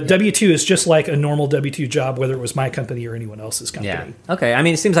 Got it. But W-2 is just like a normal W-2 job, whether it was my company or anyone else's company. Yeah. Okay. I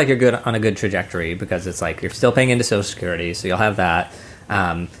mean, it seems like you're on a good trajectory, because it's like you're still paying into Social Security, so you'll have that.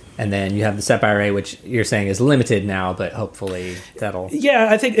 And then you have the SEP IRA, which you're saying is limited now, but hopefully that'll... Yeah,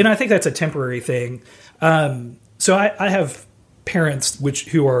 I think that's a temporary thing. So I have parents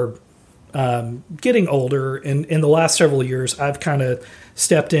who are getting older, and in the last several years, I've kind of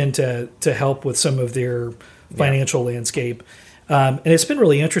stepped in to help with some of their financial landscape. And it's been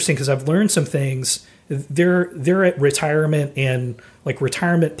really interesting because I've learned some things. They're at retirement and like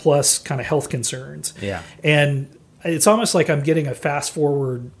retirement plus kind of health concerns. Yeah. And it's almost like I'm getting a fast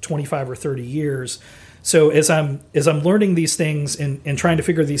forward 25 or 30 years. So as I'm learning these things and trying to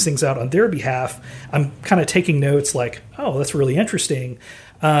figure these things out on their behalf, I'm kind of taking notes like, oh, that's really interesting.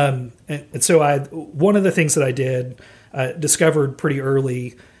 And so one of the things that I did, discovered pretty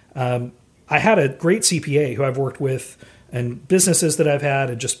early, I had a great CPA who I've worked with and businesses that I've had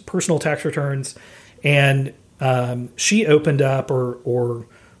and just personal tax returns. And she opened up or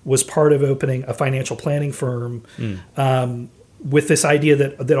was part of opening a financial planning firm with this idea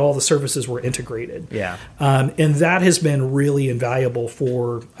that all the services were integrated. Yeah. And that has been really invaluable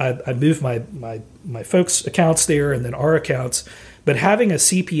for, I moved my folks' accounts there and then our accounts, but having a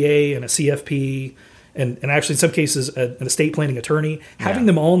CPA and a CFP and actually in some cases an estate planning attorney, having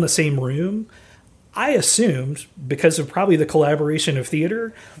them all in the same room, I assumed, because of probably the collaboration of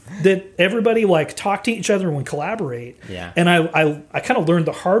theater, that everybody like talk to each other and would collaborate. Yeah. And I kind of learned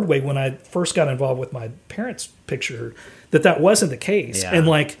the hard way when I first got involved with my parents' picture that wasn't the case. Yeah. And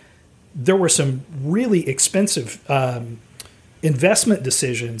like there were some really expensive investment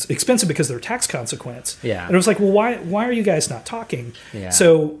decisions, expensive because of their tax consequence. Yeah. And it was like, well, why are you guys not talking? Yeah.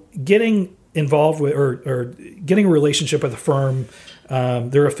 So getting involved with or getting a relationship with a firm,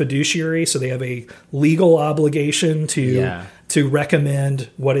 they're a fiduciary, so they have a legal obligation to recommend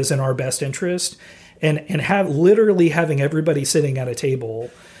what is in our best interest, and having everybody sitting at a table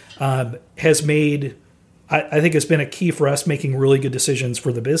has made, I think it's been a key for us making really good decisions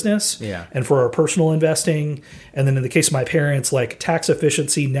for the business and for our personal investing. And then in the case of my parents, like tax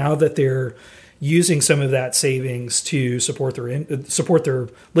efficiency, now that they're using some of that savings to support their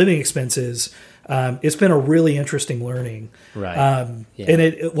living expenses, it's been a really interesting learning. Right. And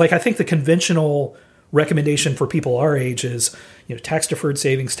I think the conventional recommendation for people our age is, tax deferred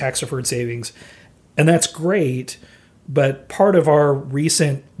savings, and that's great. But part of our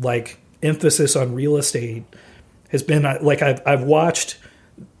recent emphasis on real estate has been I've watched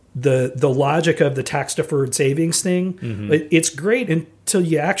the logic of the tax deferred savings thing. Mm-hmm. It's great until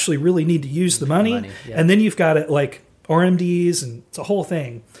you actually really need to use the money. And then you've got it like RMDs and it's a whole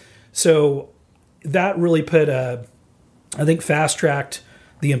thing. So that really fast tracked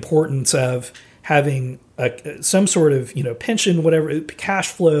the importance of having some sort of, pension, whatever, cash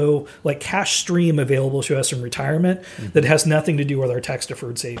flow, like cash stream available to us in retirement that has nothing to do with our tax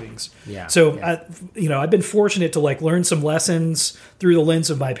deferred savings. Yeah. So, I've been fortunate to learn some lessons through the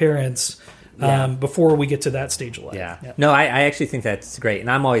lens of my parents before we get to that stage of life. Yeah. No, I actually think that's great. And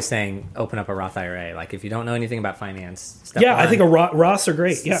I'm always saying, open up a Roth IRA. Like if you don't know anything about finance, I think Roths are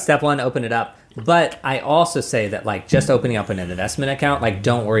great. Yeah. Step one, open it up. But I also say that just opening up an investment account,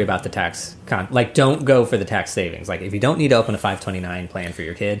 don't worry about the tax don't go for the tax savings. If you don't need to open a 529 plan for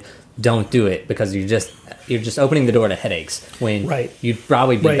your kid, don't do it, because you're just opening the door to headaches when you'd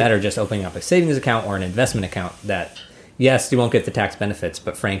probably be better just opening up a savings account or an investment account that, yes, you won't get the tax benefits,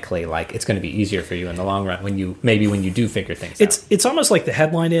 but frankly, it's going to be easier for you in the long run when you do figure things out. It's almost like the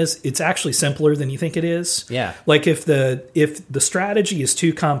headline is, it's actually simpler than you think it is. Yeah. If the strategy is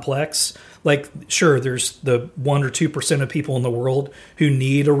too complex, sure, there's the 1 or 2% of people in the world who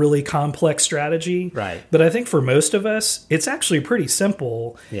need a really complex strategy. Right. But I think for most of us, it's actually pretty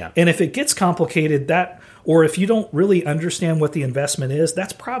simple. Yeah. And if it gets complicated, or if you don't really understand what the investment is,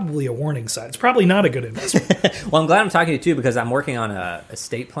 that's probably a warning sign. It's probably not a good investment. Well, I'm glad I'm talking to you too, because I'm working on a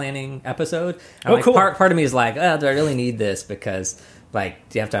estate planning episode. And cool. Part of me is do I really need this? Because do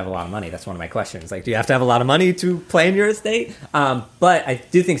you have to have a lot of money? That's one of my questions. Do you have to have a lot of money to plan your estate? But I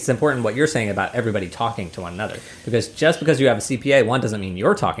do think it's important what you're saying about everybody talking to one another, because just because you have a CPA, one doesn't mean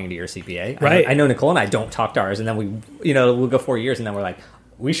you're talking to your CPA. Right. I know Nicole and I don't talk to ours, and then we'll go 4 years, and then we're like,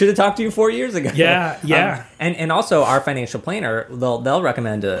 we should have talked to you 4 years ago. Yeah. And also our financial planner, they'll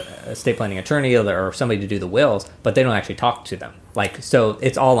recommend a estate planning attorney or somebody to do the wills, but they don't actually talk to them. So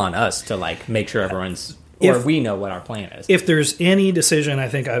it's all on us to make sure everyone's, or we know what our plan is. If there's any decision I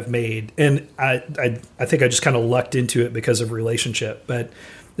think I've made, and I think I just kind of lucked into it because of relationship, but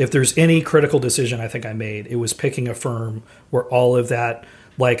if there's any critical decision I think I made, it was picking a firm where all of that,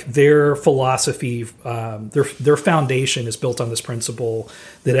 their philosophy, their foundation is built on this principle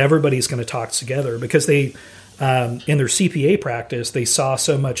that everybody's going to talk together, because they, in their CPA practice, they saw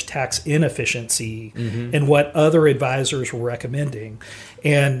so much tax inefficiency in what other advisors were recommending.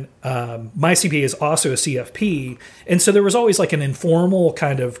 And my CPA is also a CFP. And so there was always an informal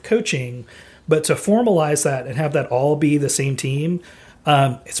kind of coaching, but to formalize that and have that all be the same team,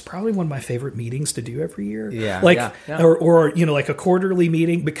 it's probably one of my favorite meetings to do every year. Or a quarterly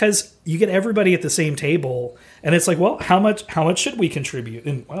meeting, because you get everybody at the same table, and it's well, how much should we contribute?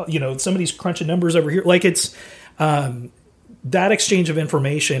 And somebody's crunching numbers over here. It's that exchange of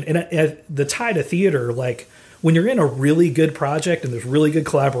information, and the tie to theater. when you're in a really good project and there's really good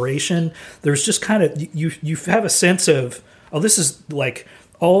collaboration, there's just kind of, you have a sense of, oh, this is like,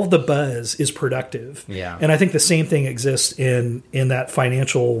 all the buzz is productive. Yeah. And I think the same thing exists in that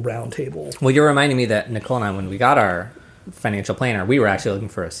financial roundtable. Well, you're reminding me that Nicole and I, when we got our financial planner, we were actually looking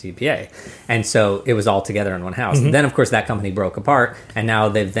for a CPA. And so it was all together in one house. And then, of course, that company broke apart. And now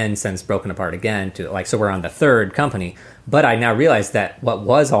they've then since broken apart again to like, so we're on the third company. But I now realize that what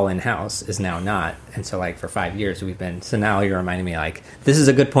was all in-house is now not. And so like for 5 years we've been, so now you're reminding me like, this is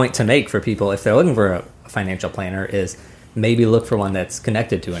a good point to make for people if they're looking for a financial planner is maybe look for one that's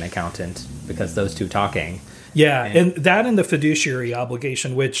connected to an accountant because those two talking. Yeah, and the fiduciary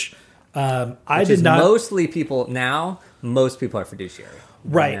obligation, which I did not... Mostly people now, most people are fiduciary.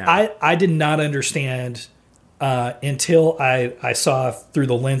 Right. Now. I did not understand until I saw through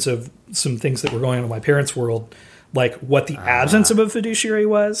the lens of some things that were going on in my parents' world, like what the absence of a fiduciary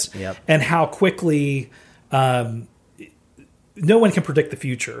was and how quickly... no one can predict the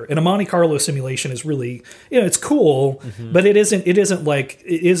future, and a Monte Carlo simulation is really, it's cool, but it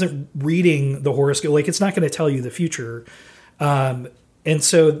isn't reading the horoscope. Like, it's not going to tell you the future. And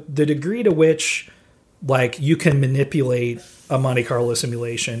so the degree to which like you can manipulate a Monte Carlo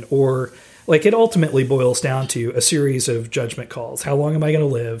simulation, or like it ultimately boils down to a series of judgment calls. How long am I going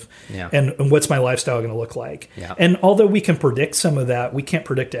to live? And what's my lifestyle going to look like? And although we can predict some of that, we can't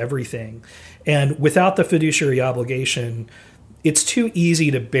predict everything. And without the fiduciary obligation, it's too easy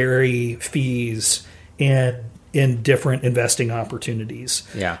to bury fees in different investing opportunities.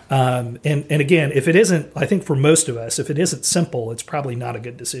 And again, if it isn't, I think for most of us, if it isn't simple, it's probably not a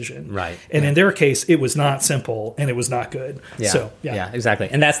good decision. Right. And in their case, it was not simple and it was not good. So, yeah, exactly.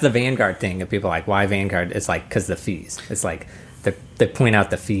 And that's the Vanguard thing. If people are like, why Vanguard? It's like, because the fees. It's like, they point out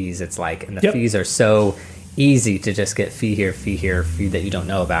the fees. It's like, and the fees are so easy to just get fee here, fee that you don't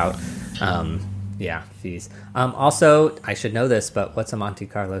know about. Yeah, fees. Also, I should know this, but what's a Monte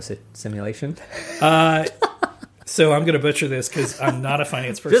Carlo simulation? So I'm going to butcher this because I'm not a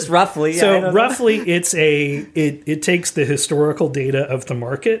finance person. Just roughly. So roughly, it takes the historical data of the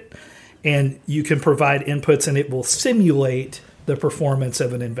market, and you can provide inputs, and it will simulate the performance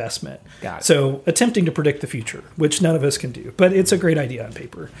of an investment. Got it. So attempting to predict the future, which none of us can do, but it's a great idea on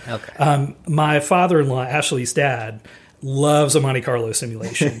paper. Okay. My father-in-law, Ashley's dad, loves a Monte Carlo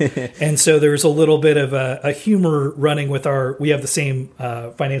simulation. And so there's a little bit of a humor running with we have the same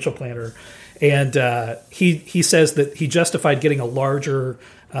financial planner. And he says that he justified getting a larger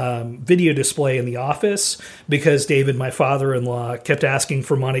video display in the office because David, my father-in-law, kept asking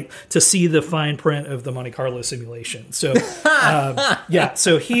for money to see the fine print of the Monte Carlo simulation. So,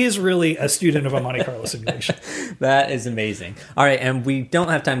 so he is really a student of a Monte Carlo simulation. That is amazing. All right, and we don't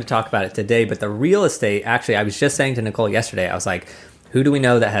have time to talk about it today, but the real estate, actually, I was just saying to Nicole yesterday, I was like, who do we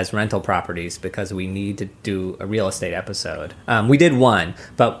know that has rental properties? Because we need to do a real estate episode. We did one,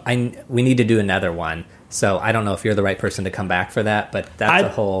 but we need to do another one. So I don't know if you're the right person to come back for that, but that's a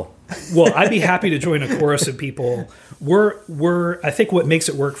whole... Well, I'd be happy to join a chorus of people. I think what makes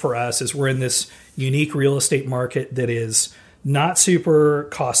it work for us is we're in this unique real estate market that is not super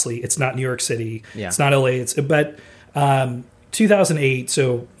costly. It's not New York City. Yeah. It's not LA. But 2008,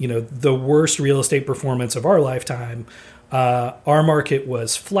 so the worst real estate performance of our lifetime. Our market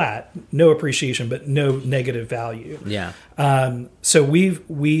was flat, no appreciation, but no negative value. Yeah. So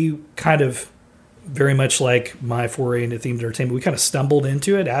we kind of, very much like my foray into themed entertainment, we kind of stumbled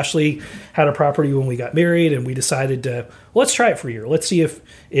into it. Ashley had a property when we got married, and we decided let's try it for a year. Let's see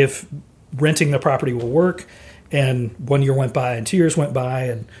if renting the property will work. And 1 year went by, and 2 years went by,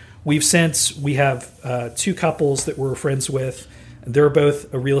 and we have two couples that we're friends with. They're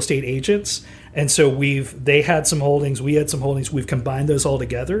both real estate agents. And so they had some holdings, we had some holdings. We've combined those all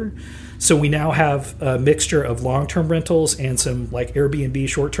together. So we now have a mixture of long-term rentals and some like Airbnb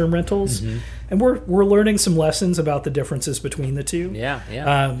short-term rentals. Mm-hmm. And we're learning some lessons about the differences between the two. Yeah.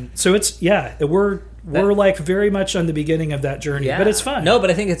 So we're like very much on the beginning of that journey, but it's fun. No, but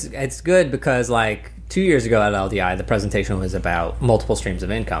I think it's good because like 2 years ago at LDI, the presentation was about multiple streams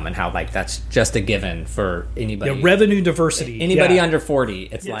of income and how like that's just a given for anybody. Yeah, revenue diversity. Anybody under 40,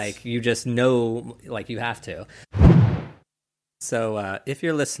 it's like you just know like you have to. So if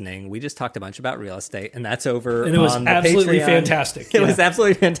you're listening, we just talked a bunch about real estate, and that's over and it was on the absolutely Patreon. Fantastic. It was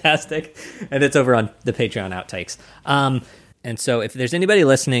absolutely fantastic, and it's over on the Patreon outtakes. And so if there's anybody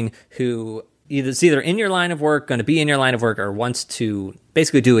listening who is either in your line of work, going to be in your line of work, or wants to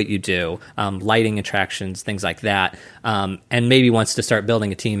basically do what you do, lighting attractions, things like that, and maybe wants to start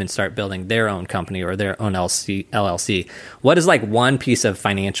building a team and start building their own company or their own LLC, what is like one piece of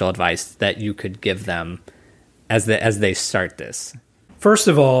financial advice that you could give them as they start this? First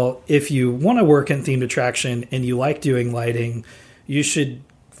of all, if you want to work in themed attraction and you like doing lighting, you should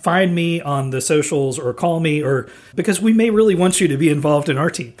find me on the socials or call me, or because we may really want you to be involved in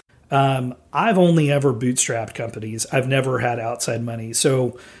our team. I've only ever bootstrapped companies. I've never had outside money.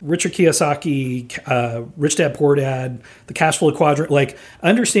 So Richard Kiyosaki, Rich Dad Poor Dad, the cash flow quadrant, like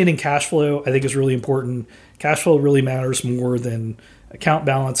understanding cash flow, I think is really important. Cash flow really matters more than account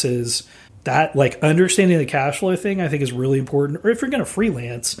balances. That like understanding the cash flow thing, I think is really important. Or if you're going to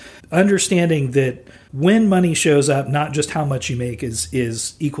freelance, understanding that when money shows up, not just how much you make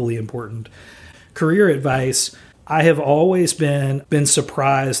is equally important. Career advice. I have always been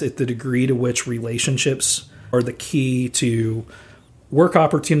surprised at the degree to which relationships are the key to work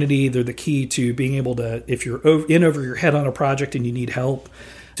opportunity. They're the key to being able to, if you're in over your head on a project and you need help,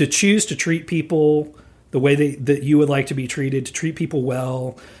 to choose to treat people the way that you would like to be treated, to treat people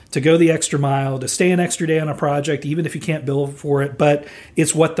well, to go the extra mile, to stay an extra day on a project, even if you can't bill for it, but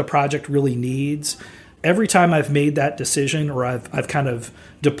it's what the project really needs. Every time I've made that decision or I've kind of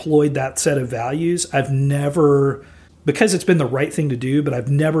deployed that set of values, I've never, because it's been the right thing to do, but I've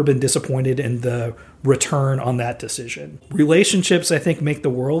never been disappointed in the return on that decision. Relationships, I think, make the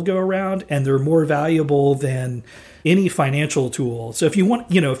world go around, and they're more valuable than any financial tool. So if you want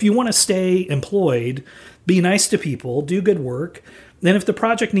to stay employed, be nice to people, do good work. Then if the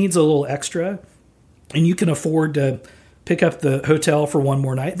project needs a little extra and you can afford to pick up the hotel for one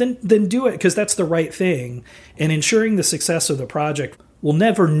more night, then do it, because that's the right thing. And ensuring the success of the project will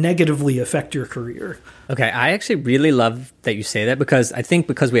never negatively affect your career. Okay, I actually really love that you say that, because I think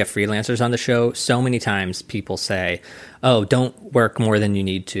because we have freelancers on the show, so many times people say, "Oh, don't work more than you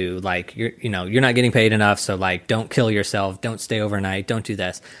need to. Like you're not getting paid enough, so like don't kill yourself, don't stay overnight, don't do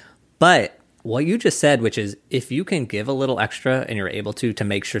this." But what you just said, which is if you can give a little extra and you're able to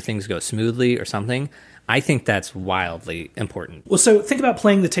make sure things go smoothly or something, I think that's wildly important. Well, so think about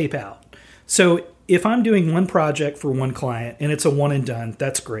playing the tape out. So if I'm doing one project for one client and it's a one and done,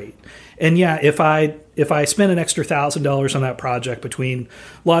 that's great. And yeah, if I spend an extra $1,000 on that project between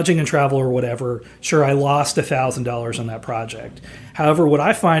lodging and travel or whatever, sure, I lost $1,000 on that project. However, what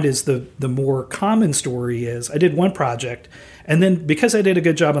I find is the more common story is I did one project, and then because I did a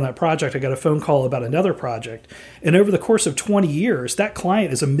good job on that project, I got a phone call about another project. And over the course of 20 years, that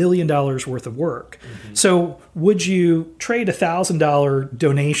client is $1 million worth of work. Mm-hmm. So would you trade $1,000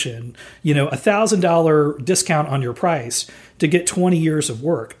 donation, $1,000 discount on your price to get 20 years of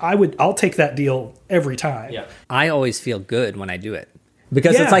work? I'll take that deal every time. Yeah. I always feel good when I do it.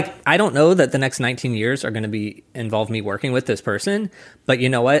 Because it's like, I don't know that the next 19 years are going to involve me working with this person, but you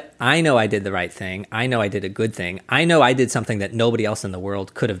know what? I know I did the right thing. I know I did a good thing. I know I did something that nobody else in the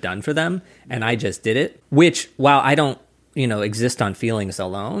world could have done for them, and I just did it. Which, while I don't, exist on feelings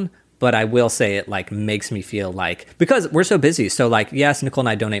alone, but I will say it like makes me feel like, because we're so busy. So like, yes, Nicole and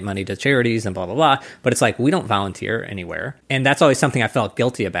I donate money to charities and blah, blah, blah, but it's like, we don't volunteer anywhere. And that's always something I felt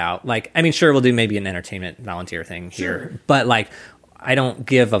guilty about. Like, I mean, sure, we'll do maybe an entertainment volunteer thing here, but like, I don't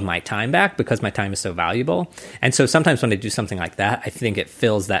give of my time back because my time is so valuable. And so sometimes when I do something like that, I think it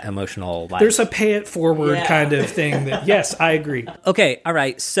fills that emotional life. There's a pay it forward kind of thing that, yes, I agree. Okay. All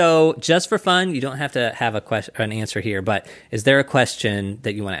right. So just for fun, you don't have to have an answer here, but is there a question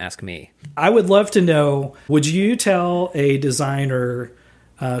that you want to ask me? I would love to know, would you tell a designer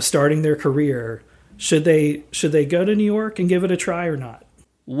starting their career, should they go to New York and give it a try or not?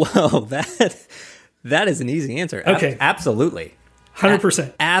 Whoa, that is an easy answer. Okay. Absolutely.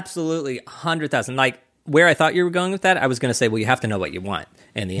 100%. Absolutely. 100,000. Like where I thought you were going with that, I was going to say, well, you have to know what you want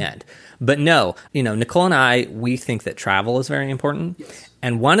in the end. But no, Nicole and I, we think that travel is very important. Yes.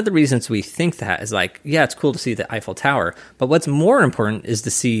 And one of the reasons we think that is like, yeah, it's cool to see the Eiffel Tower. But what's more important is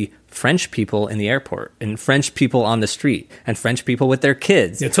to see French people in the airport and French people on the street and French people with their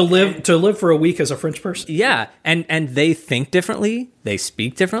kids. Yeah, to live for a week as a French person. Yeah. And they think differently. They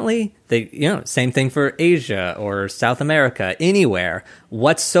speak differently. Same thing for Asia or South America, anywhere.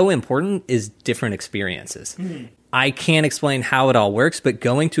 What's so important is different experiences. Mm-hmm. I can't explain how it all works, but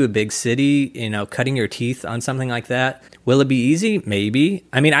going to a big city, cutting your teeth on something like that, will it be easy? Maybe.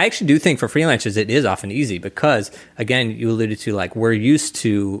 I mean, I actually do think for freelancers, it is often easy because, again, you alluded to like, we're used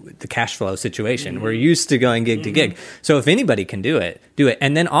to the cash flow situation. Mm-hmm. We're used to going gig to gig. So if anybody can do it, do it.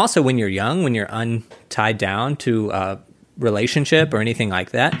 And then also when you're young, when you're untied down to relationship or anything like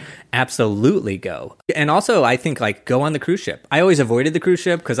that, absolutely go. And also I think like go on the cruise ship. I always avoided the cruise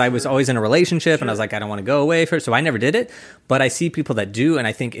ship because I was always in a relationship and I was like, I don't want to go away first, so I never did it. But I see people that do, and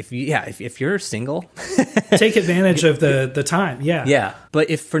I think if you're single, take advantage of the time. Yeah. But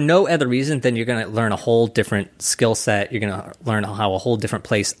if for no other reason, then you're going to learn a whole different skill set. You're going to learn how a whole different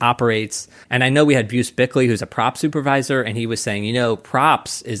place operates. And I know we had Buse Bickley, who's a prop supervisor, and he was saying,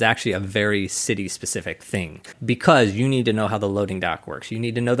 props is actually a very city-specific thing because you need to know how the loading dock works. You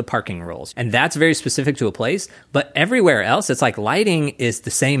need to know the parking rules. And that's very specific to a place. But everywhere else, it's like lighting is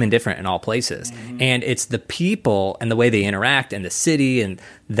the same and different in all places. Mm-hmm. And it's the people and the way they interact and the city and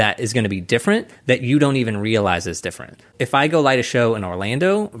that is going to be different that you don't even realize is different. If I go light a show in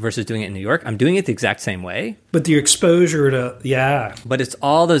Orlando versus doing it in New York, I'm doing it the exact same way. But the exposure to, yeah. But it's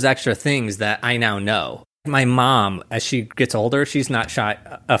all those extra things that I now know. My mom, as she gets older, she's not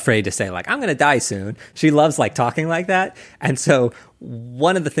afraid to say, like, I'm going to die soon. She loves, like, talking like that. And so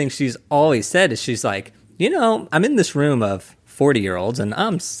one of the things she's always said is she's like, I'm in this room of 40-year-olds and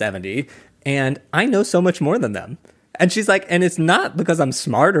I'm 70 and I know so much more than them. And she's like, and it's not because I'm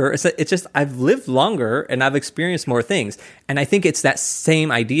smarter. It's just I've lived longer and I've experienced more things. And I think it's that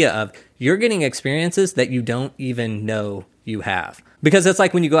same idea of you're getting experiences that you don't even know you have. Because it's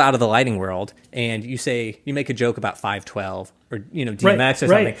like when you go out of the lighting world and you make a joke about 512 or, DMX or something.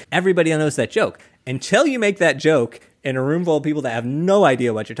 Right. Everybody knows that joke. Until you make that joke in a room full of people that have no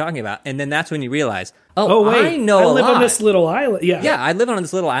idea what you're talking about. And then that's when you realize, wait, I know a lot. I live on this little island. Yeah, I live on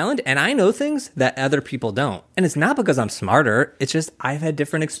this little island and I know things that other people don't. And it's not because I'm smarter. It's just I've had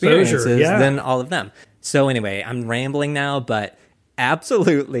different experiences than all of them. So anyway, I'm rambling now, but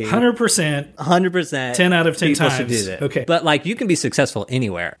absolutely 100%, 10 out of 10 people times should do this. Okay, but like you can be successful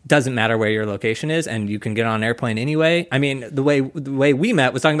anywhere. Doesn't matter where your location is, and you can get on an airplane anyway. I mean, the way we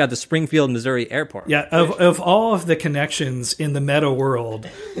met was talking about the Springfield, Missouri airport. Yeah, of all of the connections in the meta world,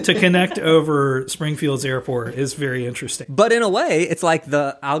 to connect over Springfield's airport is very interesting. But in a way, it's like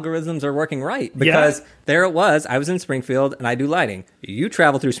the algorithms are working right because there it was. I was in Springfield and I do lighting. You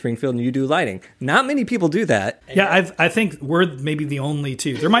travel through Springfield and you do lighting. Not many people do that. Yeah, I think we're maybe the only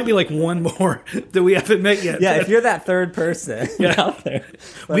two. There might be like one more that we haven't met yet. Yeah, if you're that third person out there.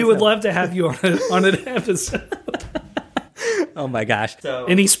 We would love to have you on an episode. Oh my gosh. So,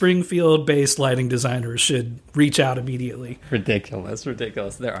 any Springfield based lighting designers should reach out immediately. Ridiculous.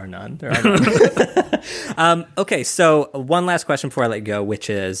 There are none. Okay, so one last question before I let you go, which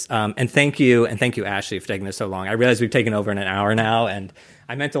is, and thank you, Ashley, for taking this so long. I realize we've taken over in an hour now, and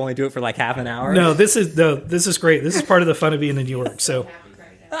I meant to only do it for like half an hour. No, this is great. This is part of the fun of being in New York. So,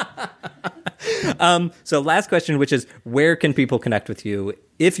 so last question, which is, where can people connect with you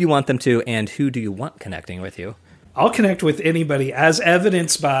if you want them to, and who do you want connecting with you? I'll connect with anybody, as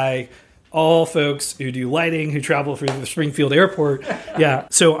evidenced by all folks who do lighting, who travel through the Springfield airport. Yeah,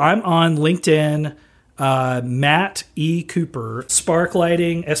 so I'm on LinkedIn. Matt E. Cooper, Spark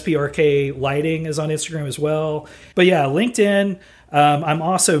Lighting, SPRK Lighting is on Instagram as well. But yeah, LinkedIn. I'm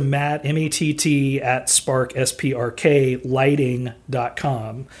also Matt, M-A-T-T, at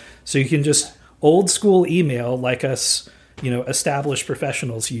sparksprklighting.com. So you can just old school email like us, established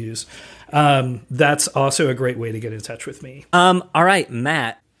professionals use. That's also a great way to get in touch with me. All right,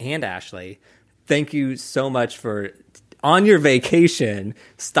 Matt and Ashley, thank you so much for, on your vacation,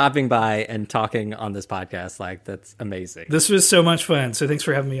 stopping by and talking on this podcast. Like, that's amazing. This was so much fun. So thanks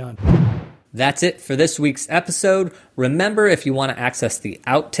for having me on. That's it for this week's episode. Remember, if you want to access the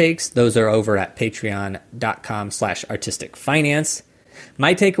outtakes, those are over at patreon.com/artisticfinance.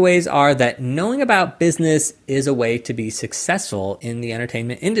 My takeaways are that knowing about business is a way to be successful in the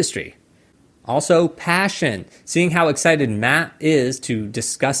entertainment industry. Also, passion. Seeing how excited Matt is to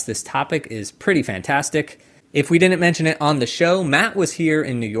discuss this topic is pretty fantastic. If we didn't mention it on the show, Matt was here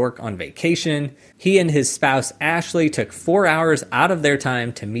in New York on vacation. He and his spouse, Ashley, took 4 hours out of their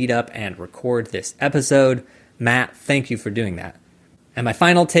time to meet up and record this episode. Matt, thank you for doing that. And my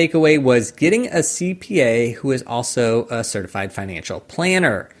final takeaway was getting a CPA who is also a certified financial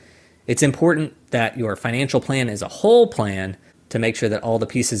planner. It's important that your financial plan is a whole plan to make sure that all the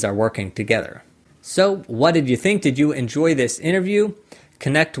pieces are working together. So, what did you think? Did you enjoy this interview?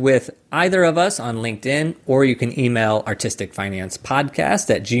 Connect with either of us on LinkedIn, or you can email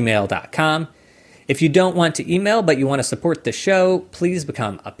artisticfinancepodcast@gmail.com. If you don't want to email, but you want to support the show, please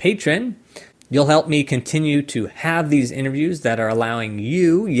become a patron. You'll help me continue to have these interviews that are allowing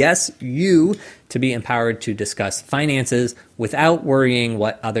you, yes, you, to be empowered to discuss finances without worrying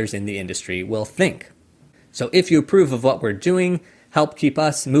what others in the industry will think. So if you approve of what we're doing, help keep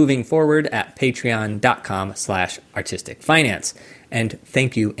us moving forward at patreon.com/artisticfinance. And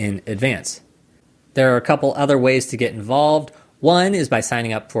thank you in advance. There are a couple other ways to get involved. One is by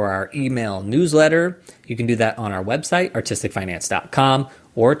signing up for our email newsletter. You can do that on our website, artisticfinance.com,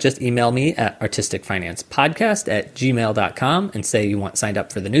 or just email me at artisticfinancepodcast@gmail.com and say you want signed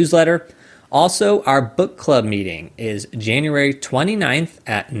up for the newsletter. Also, our book club meeting is January 29th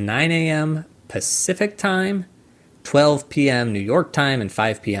at 9 a.m. Pacific time, 12 p.m. New York time, and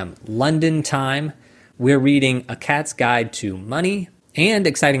 5 p.m. London time. We're reading A Cat's Guide to Money. And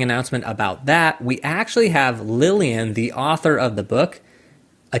exciting announcement about that, we actually have Lillian, the author of the book,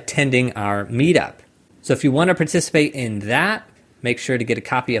 attending our meetup. So if you want to participate in that, make sure to get a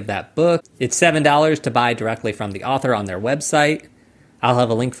copy of that book. It's $7 to buy directly from the author on their website. I'll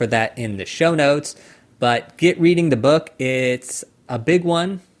have a link for that in the show notes. But get reading the book. It's a big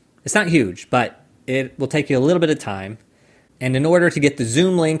one. It's not huge, but it will take you a little bit of time. And in order to get the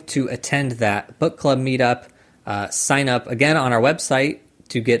Zoom link to attend that book club meetup, sign up again on our website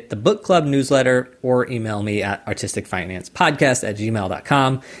to get the book club newsletter, or email me at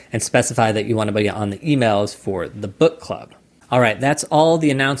artisticfinancepodcast@gmail.com and specify that you want to be on the emails for the book club. All right, that's all the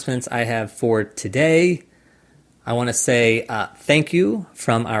announcements I have for today. I want to say thank you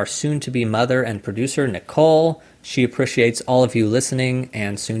from our soon-to-be mother and producer, Nicole. She appreciates all of you listening,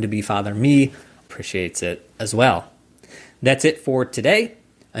 and soon-to-be father me appreciates it as well. That's it for today.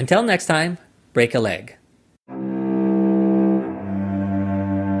 Until next time, break a leg.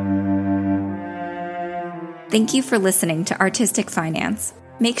 Thank you for listening to Artistic Finance.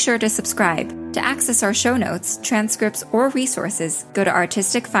 Make sure to subscribe. To access our show notes, transcripts, or resources, go to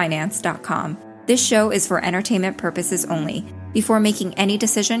artisticfinance.com. This show is for entertainment purposes only. Before making any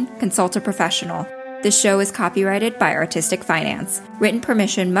decision, consult a professional. This show is copyrighted by Artistic Finance. Written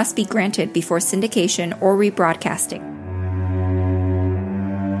permission must be granted before syndication or rebroadcasting.